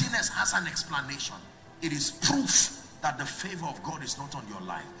 Emptiness has an explanation. It is proof that the favor of God is not on your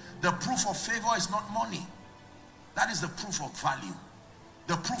life. The proof of favor is not money. That is the proof of value.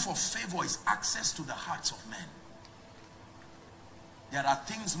 The proof of favor is access to the hearts of men. There are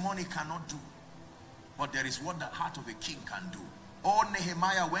things money cannot do, but there is what the heart of a king can do. Oh,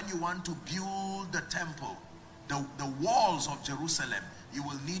 Nehemiah, when you want to build the temple, the walls of Jerusalem, you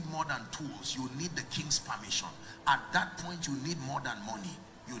will need more than tools. You need the king's permission. At that point, you need more than money.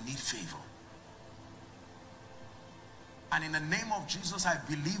 You need favor. And in the name of Jesus, I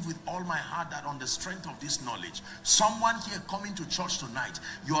believe with all my heart that on the strength of this knowledge, someone here coming to church tonight,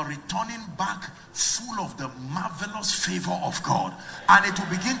 you are returning back full of the marvelous favor of God. And it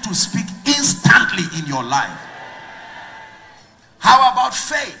will begin to speak instantly in your life. How about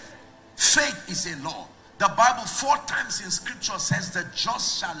faith? Faith is a law. The Bible 4 times in scripture says the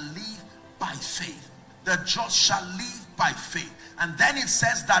just shall live by faith. The just shall live by faith. And then it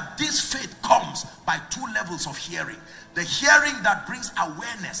says that this faith comes by 2 levels of hearing. The hearing that brings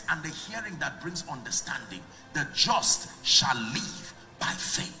awareness and the hearing that brings understanding. The just shall live by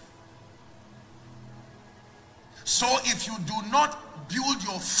faith. So if you do not build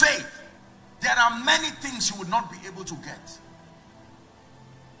your faith, there are many things you would not be able to get.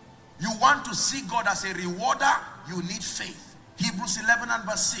 You want to see God as a rewarder, you need faith. Hebrews 11 and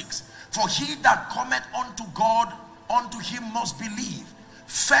verse 6. For he that cometh unto God, unto him must believe.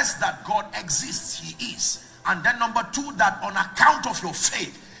 First, that God exists, he is. And then number 2, that on account of your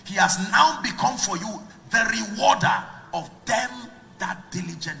faith, he has now become for you the rewarder of them that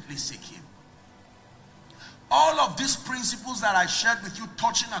diligently seek him. All of these principles that I shared with you,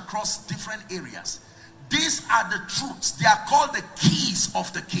 touching across different areas, these are the truths. They are called the keys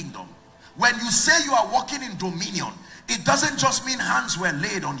of the kingdom. When you say you are walking in dominion, it doesn't just mean hands were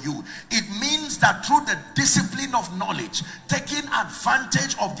laid on you. It means that through the discipline of knowledge, taking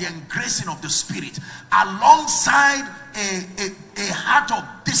advantage of the engracing of the Spirit, alongside a heart of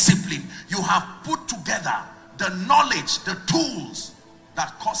discipline, you have put together the knowledge, the tools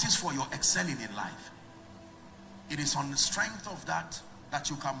that causes for your excelling in life. It is on the strength of that that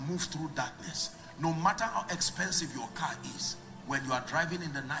you can move through darkness. No matter how expensive your car is, when you are driving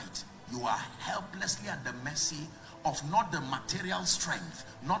in the night, you are helplessly at the mercy of not the material strength,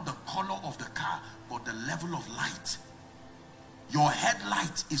 not the color of the car, but the level of light. Your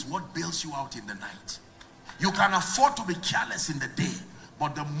headlight is what bails you out in the night. You can afford to be careless in the day,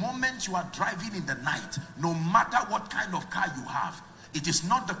 but the moment you are driving in the night, no matter what kind of car you have, it is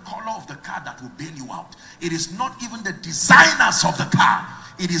not the color of the car that will bail you out. It is not even the designers of the car.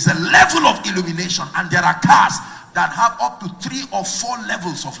 It is a level of illumination, and there are cars that have up to 3 or 4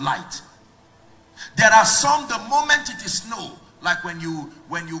 levels of light. There are some, the moment it is snow, like when you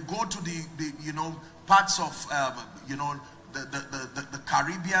go to the parts of the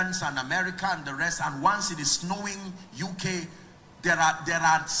Caribbeans and America and the rest, and once it is snowing, UK,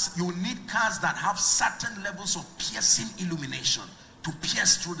 you need cars that have certain levels of piercing illumination to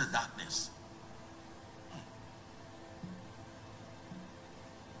pierce through the darkness.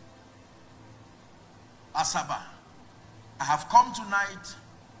 Asaba, I have come tonight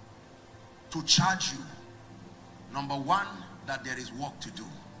to charge you, number 1, that there is work to do.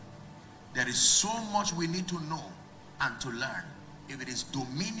 There is so much we need to know and to learn. If it is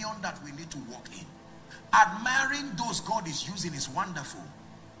dominion that we need to walk in, admiring those God is using is wonderful,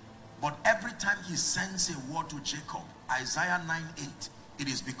 but every time he sends a word to Jacob, Isaiah 9:8, it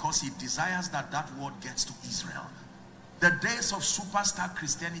is because he desires that that word gets to Israel. The days of superstar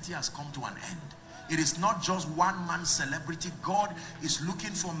Christianity has come to an end. It is not just one man's celebrity. God is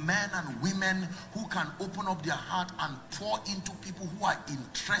looking for men and women who can open up their heart and pour into people who are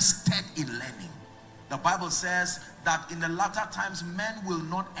interested in learning. The Bible says that in the latter times men will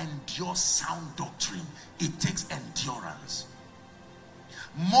not endure sound doctrine. It takes endurance.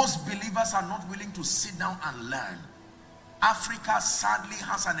 Most believers are not willing to sit down and learn. Africa sadly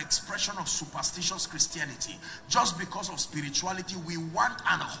has an expression of superstitious Christianity. Just because of spirituality, we want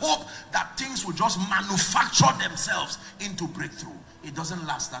and hope that things will just manufacture themselves into breakthrough. It doesn't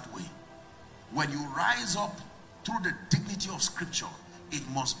last that way. When you rise up through the dignity of scripture, it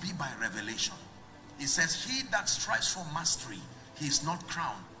must be by revelation. It says, he that strives for mastery, he is not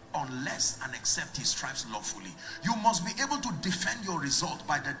crowned unless and except he strives lawfully. You must be able to defend your result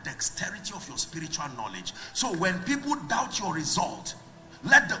by the dexterity of your spiritual knowledge. So when people doubt your result,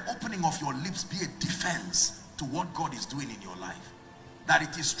 let the opening of your lips be a defense to what God is doing in your life. That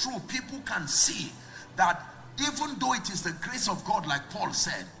it is true. People can see that even though it is the grace of God, like Paul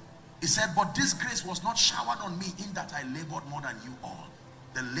said, he said, but this grace was not showered on me in that I labored more than you all.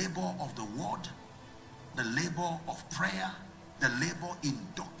 The labor of the word, the labor of prayer, the labor in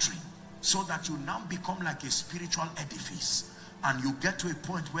doctrine, so that you now become like a spiritual edifice and you get to a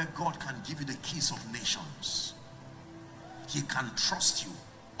point where God can give you the keys of nations. He can trust you.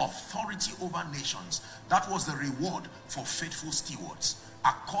 Authority over nations. That was the reward for faithful stewards.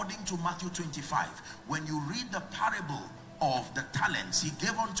 According to Matthew 25, when you read the parable of the talents, he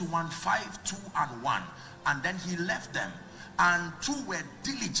gave unto one 5, 2, and 1, and then he left them, and 2 were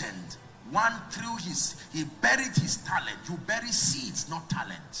diligent. One he buried his talent. You bury seeds, not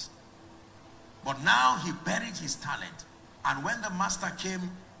talents. But now he buried his talent. And when the master came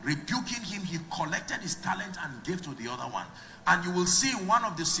rebuking him, he collected his talent and gave to the other one. And you will see in one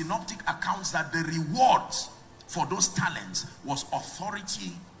of the synoptic accounts that the rewards for those talents was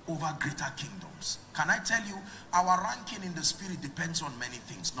authority over greater kingdoms. Can I tell you, our ranking in the spirit depends on many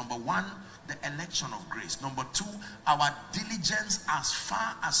things. Number one, the election of grace. Number two, our diligence as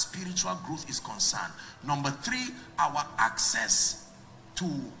far as spiritual growth is concerned. Number three, our access to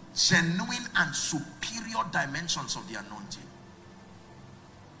genuine and superior dimensions of the anointing.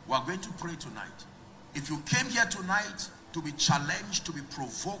 We are going to pray tonight. If you came here tonight to be challenged, to be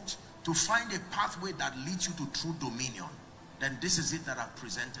provoked, to find a pathway that leads you to true dominion, then this is it that I've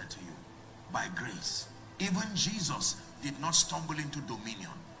presented to you. By grace. Even Jesus did not stumble into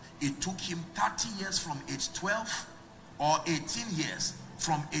dominion. It took him 30 years from age 12, or 18 years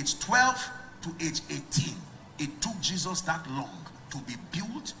from age 12 to age 18. It took Jesus that long to be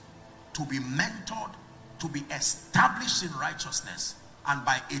built, to be mentored, to be established in righteousness. And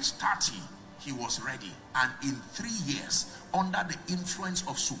by age 30, he was ready. And in 3 years, under the influence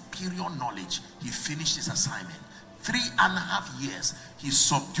of superior knowledge, he finished his assignment. 3.5 years, he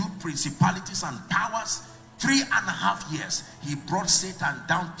subdued principalities and powers. 3.5 years, he brought Satan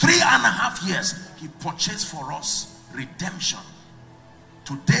down. 3.5 years, he purchased for us redemption.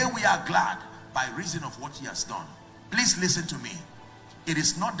 Today we are glad by reason of what he has done. Please listen to me. It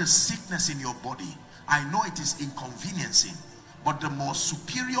is not the sickness in your body. I know it is inconveniencing, but the most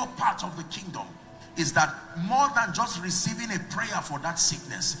superior part of the kingdom is that more than just receiving a prayer for that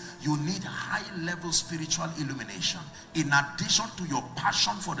sickness, you need high-level spiritual illumination. In addition to your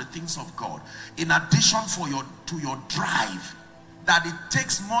passion for the things of God, in addition to your drive, that it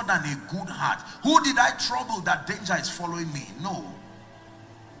takes more than a good heart. Who did I trouble that danger is following me? No.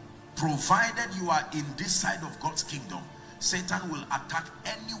 Provided you are in this side of God's kingdom, Satan will attack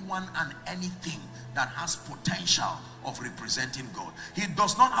anyone and anything that has potential of representing God. He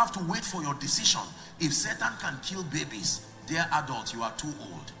does not have to wait for your decision. If Satan can kill babies, dear adults, you are too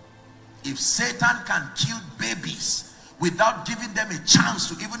old. If Satan can kill babies without giving them a chance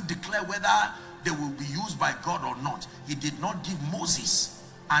to even declare whether they will be used by God or not, he did not give Moses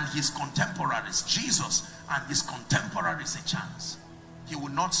and his contemporaries, Jesus and his contemporaries, a chance. He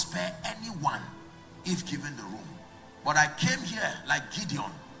will not spare anyone if given the room. But I came here like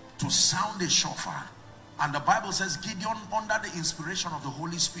Gideon to sound a shofar. And the Bible says Gideon, under the inspiration of the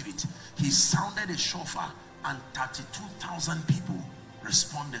Holy Spirit, he sounded a shofar and 32,000 people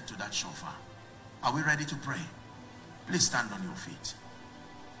responded to that shofar. Are we ready to pray? Please stand on your feet.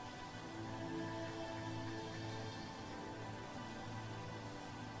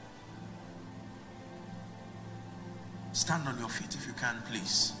 Stand on your feet if you can,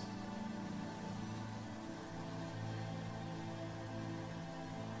 please.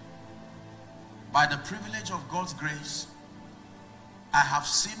 By the privilege of God's grace, I have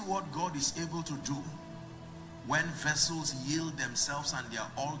seen what God is able to do when vessels yield themselves and their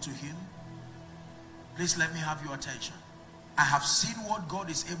all to him. Please let me have your attention. I have seen what God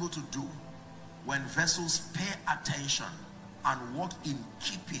is able to do when vessels pay attention and walk in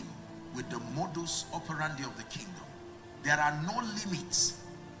keeping with the modus operandi of the kingdom. There are no limits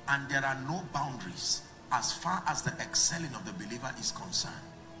and there are no boundaries as far as the excelling of the believer is concerned.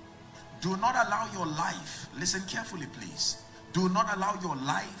 Do not allow your life, listen carefully please, do not allow your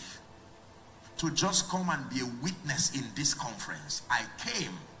life to just come and be a witness in this conference. I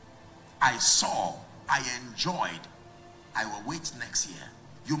came, I saw, I enjoyed, I will wait next year.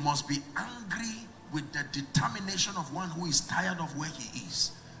 You must be angry with the determination of one who is tired of where he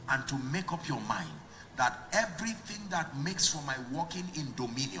is, and to make up your mind that everything that makes for my walking in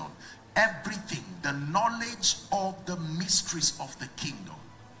dominion, everything, the knowledge of the mysteries of the kingdom,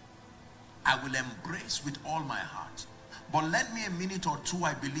 I will embrace with all my heart. But lend me a minute or two.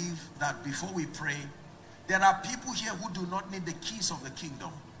 I believe that before we pray, there are people here who do not need the keys of the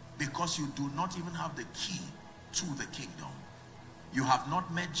kingdom, because you do not even have the key to the kingdom. You have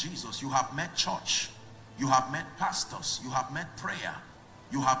not met Jesus. You have met church. You have met pastors. You have met prayer.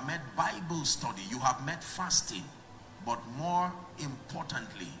 You have met Bible study. You have met fasting. But more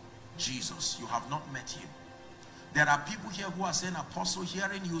importantly, Jesus. You have not met him. There are people here who are saying, Apostle,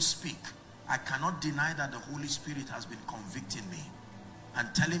 hearing you speak, I cannot deny that the Holy Spirit has been convicting me and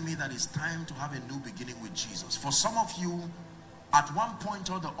telling me that it's time to have a new beginning with Jesus. For some of you, at one point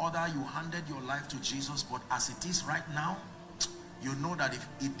or the other, you handed your life to Jesus, but as it is right now, you know that if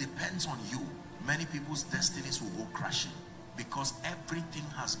it depends on you, many people's destinies will go crashing, because everything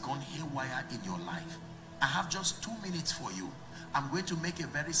has gone haywire in your life. I have just 2 minutes for you. I'm going to make a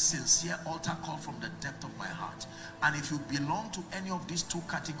very sincere altar call from the depth of my heart. And if you belong to any of these two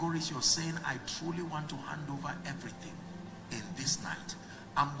categories, you're saying, I truly want to hand over everything in this night.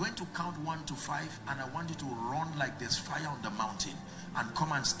 I'm going to count 1 to 5, and I want you to run like there's fire on the mountain and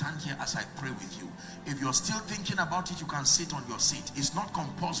come and stand here as I pray with you. If you're still thinking about it, you can sit on your seat. It's not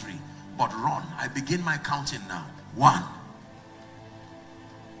compulsory, but run. I begin my counting now. 1.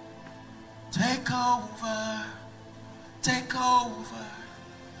 Take over, take over.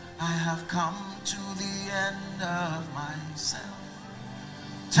 I have come to the end of myself.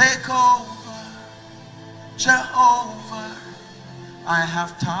 Take over, Jehovah. I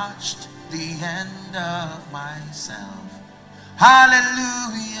have touched the end of myself.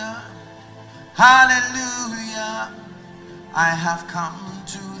 Hallelujah, hallelujah. I have come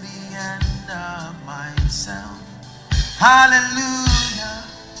to the end of myself. Hallelujah,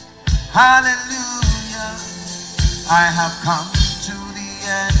 hallelujah. I have come to the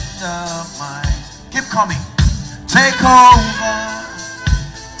end of my. Keep coming. Take over,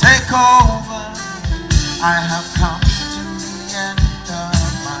 take over. I have come to the end of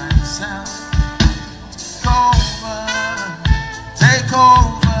myself. Take over, take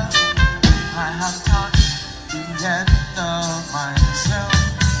over. I have touched the end of myself.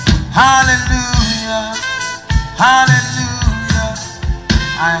 Hallelujah, hallelujah.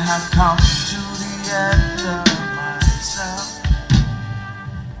 I have come to the end of myself.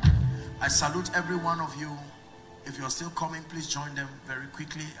 I salute every one of you. If you're still coming, please join them very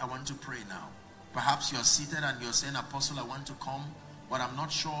quickly. I want to pray now. Perhaps you're seated and you're saying, Apostle, I want to come, but I'm not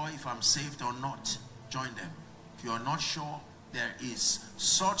sure if I'm saved or not. Join them. If you're not sure, there is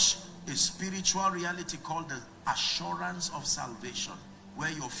such a spiritual reality called the assurance of salvation,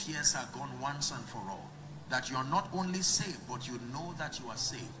 where your fears are gone once and for all. That you're not only saved, but you know that you are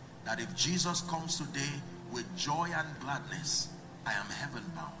saved. That if Jesus comes today with joy and gladness, I am heaven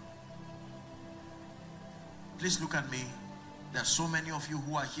bound. Please look at me. There are so many of you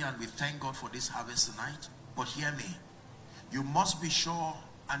who are here, and we thank God for this harvest tonight. But hear me. You must be sure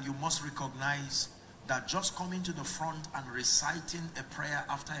and you must recognize that just coming to the front and reciting a prayer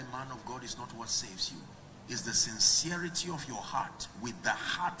after a man of God is not what saves you. It's the sincerity of your heart. With the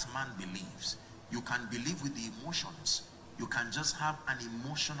heart man believes. You can believe with the emotions. You can just have an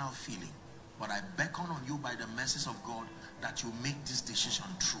emotional feeling. But I beckon on you by the mercies of God that you make this decision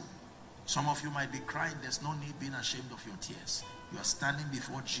true. Some of you might be crying. There's no need being ashamed of your tears. You are standing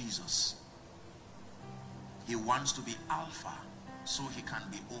before Jesus. He wants to be Alpha so he can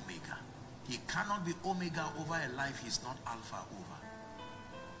be Omega. He cannot be Omega over a life he's not Alpha over.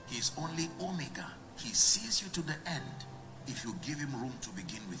 He's only Omega. He sees you to the end if you give him room to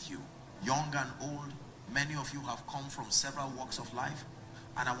begin with you. Young and old, many of you have come from several walks of life,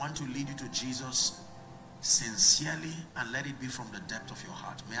 and I want to lead you to Jesus sincerely, and let it be from the depth of your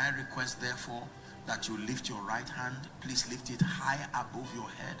heart. May I request therefore that you lift your right hand. Please lift it high above your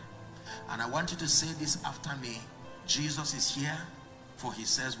head, and I want you to say this after me. Jesus is here, for he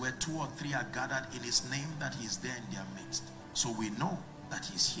says where 2 or 3 are gathered in his name, that he is there in their midst. So we know that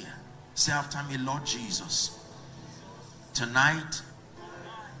he's here. Say after me, Lord Jesus, tonight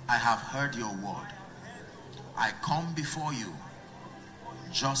I have heard your word. I come before you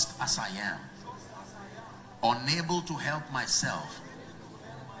just as I am, unable to help myself,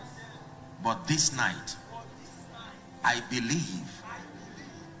 But this night, I believe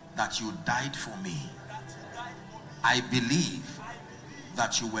that you died for me. I believe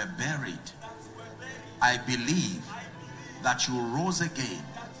that you were buried. I believe that you rose again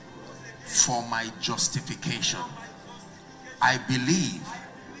for my justification. I believe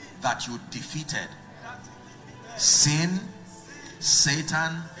that you defeated sin,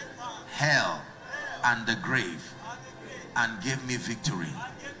 Satan, hell, and the grave, and gave me victory.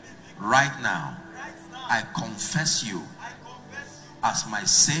 Right now, I confess you as my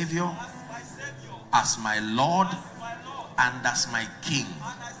Savior, as my Lord, and as my King.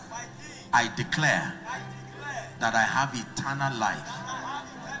 I declare that I have eternal life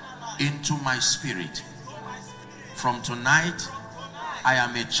into my spirit. From tonight, I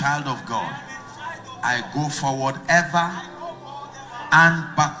am a child of God. I go forward ever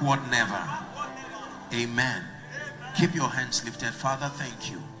and backward never. Amen. Keep your hands lifted. Father, thank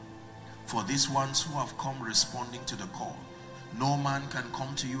you for these ones who have come responding to the call. No man can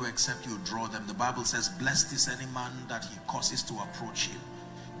come to you except you draw them. The Bible says, blessed is any man that he causes to approach him.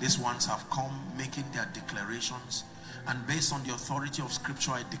 These ones have come making their declarations, and based on the authority of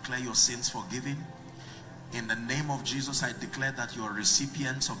scripture, I declare your sins forgiven. In the name of Jesus, I declare that you are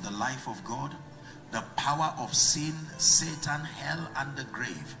recipients of the life of God. The power of sin, Satan, hell, and the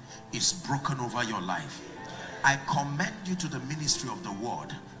grave is broken over your life. I commend you to the ministry of the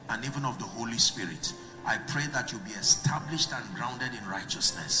word and even of the Holy Spirit. I pray that you be established and grounded in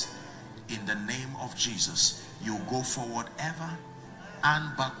righteousness. In the name of Jesus, you go forward ever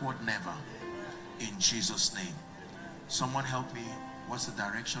and backward never. In Jesus' name. Someone help me. What's the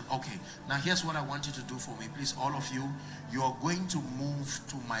direction? Okay, now here's what I want you to do for me. Please, all of you, you are going to move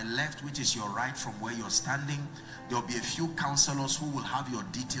to my left, which is your right from where you're standing. There will be a few counselors who will have your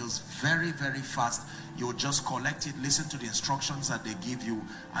details very, very fast. You'll just collect it, listen to the instructions that they give you,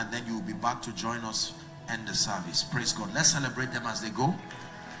 and then you'll be back to join us and the service. Praise God. Let's celebrate them as they go.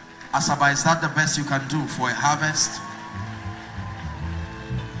 Asaba, is that the best you can do for a harvest?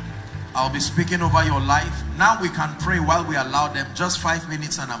 I'll be speaking over your life. Now we can pray while we allow them. Just 5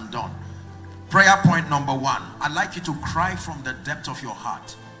 minutes and I'm done. Prayer point number 1. I'd like you to cry from the depth of your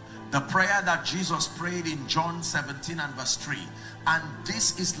heart. The prayer that Jesus prayed in John 17 and verse 3. And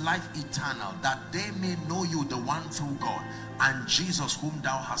this is life eternal, that they may know you, the one through God, and Jesus whom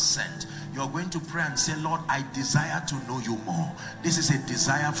thou hast sent. You're going to pray and say, Lord, I desire to know you more. This is a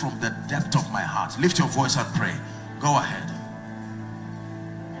desire from the depth of my heart. Lift your voice and pray. Go ahead.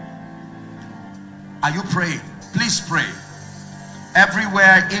 Are you praying? Please pray.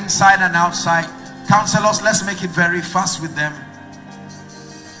 Everywhere, inside and outside. Counselors, let's make it very fast with them.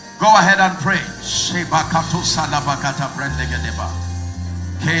 Go ahead and pray.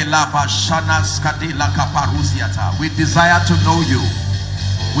 We desire to know you.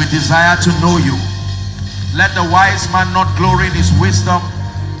 We desire to know you. Let the wise man not glory in his wisdom.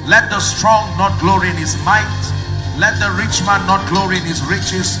 Let the strong not glory in his might. Let the rich man not glory in his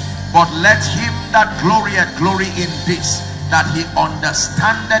riches. But let him that glorieth glory in this, that he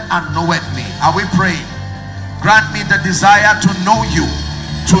understandeth and knoweth me. Are we praying? Grant me the desire to know you,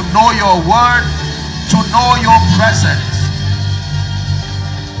 to know your word, to know your presence.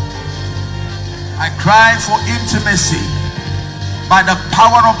 I cry for intimacy. By the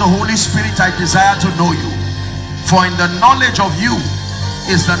power of the Holy Spirit, I desire to know you. For in the knowledge of you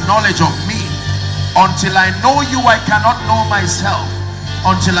is the knowledge of me. Until I know you, I cannot know myself.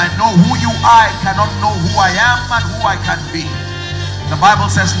 Until I know who you are, I cannot know who I am and who I can be. The Bible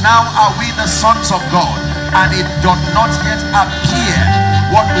says, now are we the sons of God, and it doth not yet appear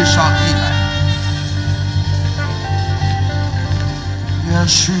what we shall be like.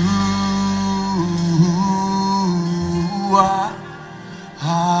 Yeshua,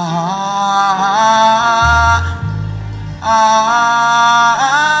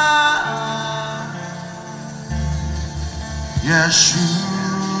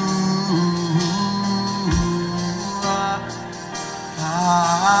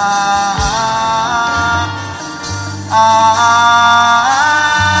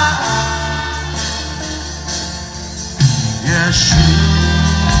 Yeshua.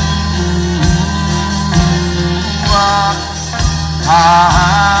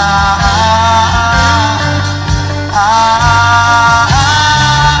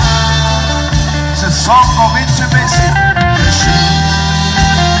 It's a song of intimacy.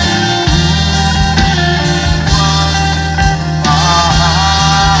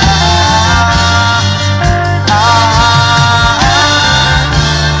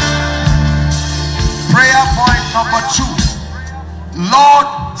 Number 2, Lord,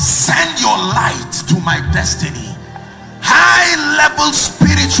 send your light to my destiny. High level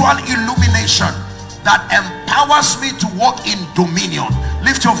spirit spiritual illumination that empowers me to walk in dominion.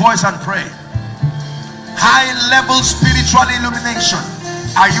 Lift your voice and pray. High level spiritual illumination.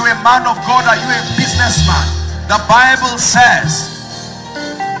 Are you a man of God? Are you a businessman? The Bible says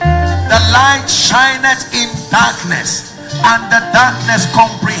the light shineth in darkness, and the darkness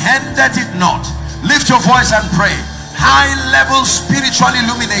comprehended it not. Lift your voice and pray. High level spiritual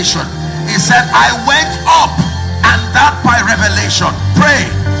illumination. He said, I went up, and that by revelation. Pray.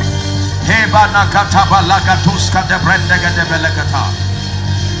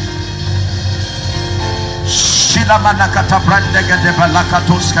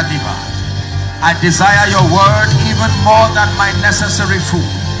 I desire your word even more than my necessary food.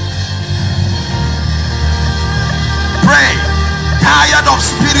 Pray. Tired of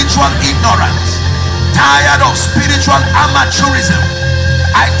spiritual ignorance, tired of spiritual amateurism,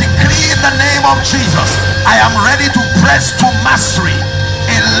 I decree in the name of Jesus, I am ready to press to mastery,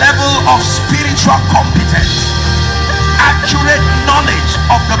 a level of spiritual competence, accurate knowledge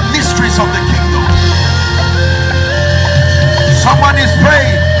of the mysteries of the kingdom. Someone is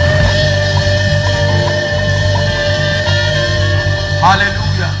praying.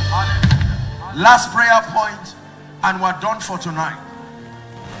 Hallelujah. Hallelujah. Last prayer point, and we're done for tonight.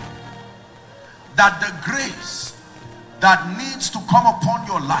 That the grace that needs to come upon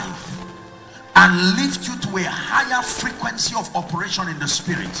your life and lift you to a higher frequency of operation in the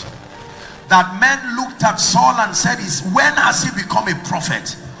spirit. That men looked at Saul and said, when has he become a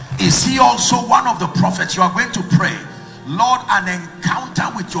prophet? Is he also one of the prophets? You are going to pray, Lord, an encounter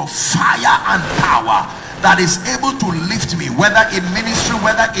with your fire and power that is able to lift me, whether in ministry,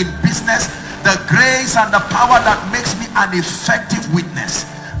 whether in business. The grace and the power that makes me an effective witness,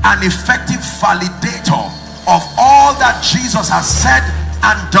 an effective validator of all that Jesus has said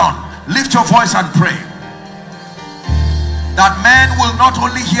and done. Lift your voice and pray. That men will not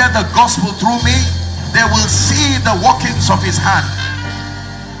only hear the gospel through me, they will see the workings of his hand.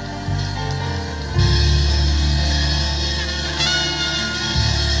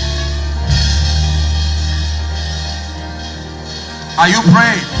 Are you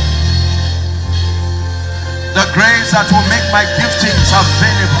praying? The grace that will make my giftings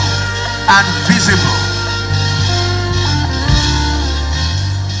available and visible.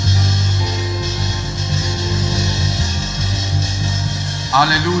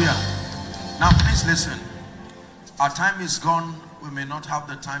 Hallelujah. Now please listen. Our time is gone. We may not have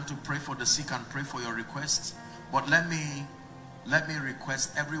the time to pray for the sick and pray for your requests, but let me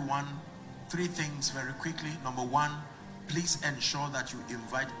request everyone 3 things very quickly. Number 1, please ensure that you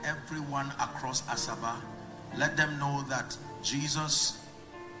invite everyone across Asaba. Let them know that Jesus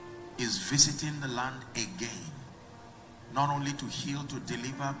is visiting the land again, not only to heal, to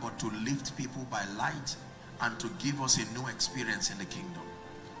deliver, but to lift people by light and to give us a new experience in the kingdom.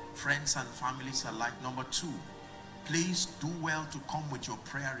 Friends and families alike. Number 2, please do well to come with your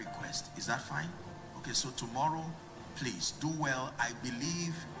prayer request. Is that fine? Okay, so tomorrow, please do well. I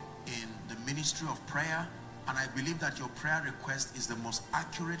believe in the ministry of prayer, and I believe that your prayer request is the most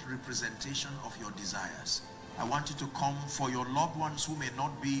accurate representation of your desires. I want you to come. For your loved ones who may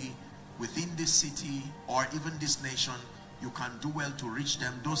not be within this city or even this nation, you can do well to reach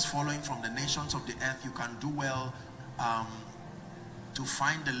them. Those following from the nations of the earth, you can do well to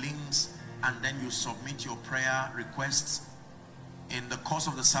find the links, and then you submit your prayer requests. In the course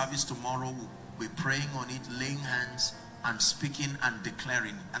of the service tomorrow, we'll be praying on it, laying hands and speaking and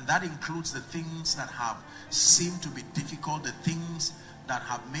declaring. And that includes the things that have seemed to be difficult, the things that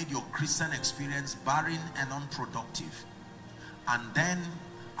have made your Christian experience barren and unproductive. And then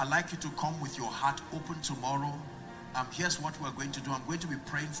I'd like you to come with your heart open tomorrow. Here's what we're going to do. I'm going to be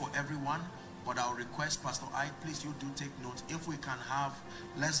praying for everyone, but I'll request Pastor I, please, you do take notes. If we can have,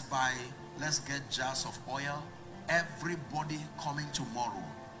 let's get jars of oil. Everybody coming tomorrow,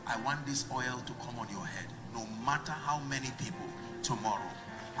 I want this oil to come on your head, no matter how many people tomorrow.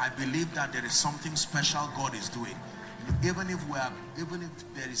 I believe that there is something special God is doing. Even if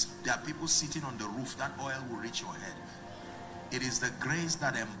there are people sitting on the roof, that oil will reach your head. It is the grace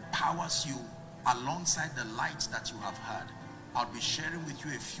that empowers you alongside the lights that you have heard. I'll be sharing with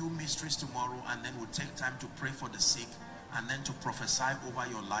you a few mysteries tomorrow, and then we'll take time to pray for the sick and then to prophesy over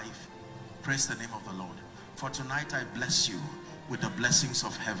your life. Praise the name of the Lord. For tonight, I bless you with the blessings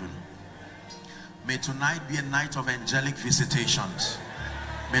of heaven. May tonight be a night of angelic visitations.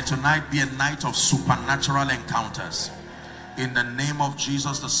 May tonight be a night of supernatural encounters. In the name of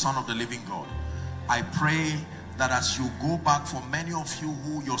Jesus, the Son of the living God, I pray that as you go back, for many of you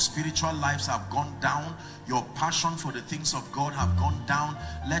who your spiritual lives have gone down, your passion for the things of God have gone down,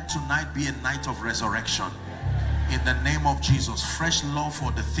 let tonight be a night of resurrection. In the name of Jesus, fresh love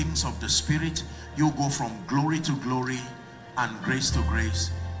for the things of the Spirit. You go from glory to glory and grace to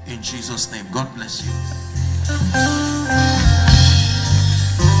grace. In Jesus' name, God bless you.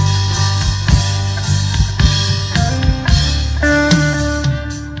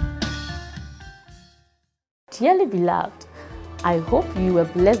 Dearly beloved, I hope you were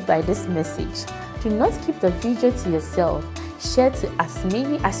blessed by this message. Do not keep the video to yourself. Share to as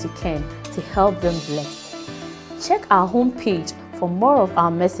many as you can to help them bless. Check our homepage for more of our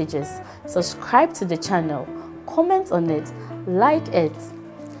messages. Subscribe to the channel, comment on it, like it.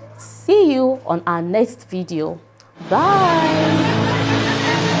 See you on our next video. Bye.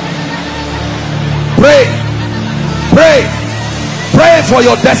 Pray, pray, pray for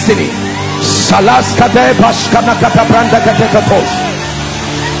your destiny. Salaskade bashkana kata branda katekatos.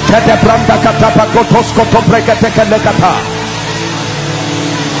 Kete branda kata pakotos koto brekateka lekata.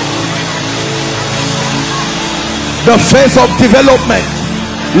 The phase of development.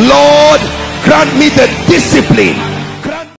 Lord, grant me the discipline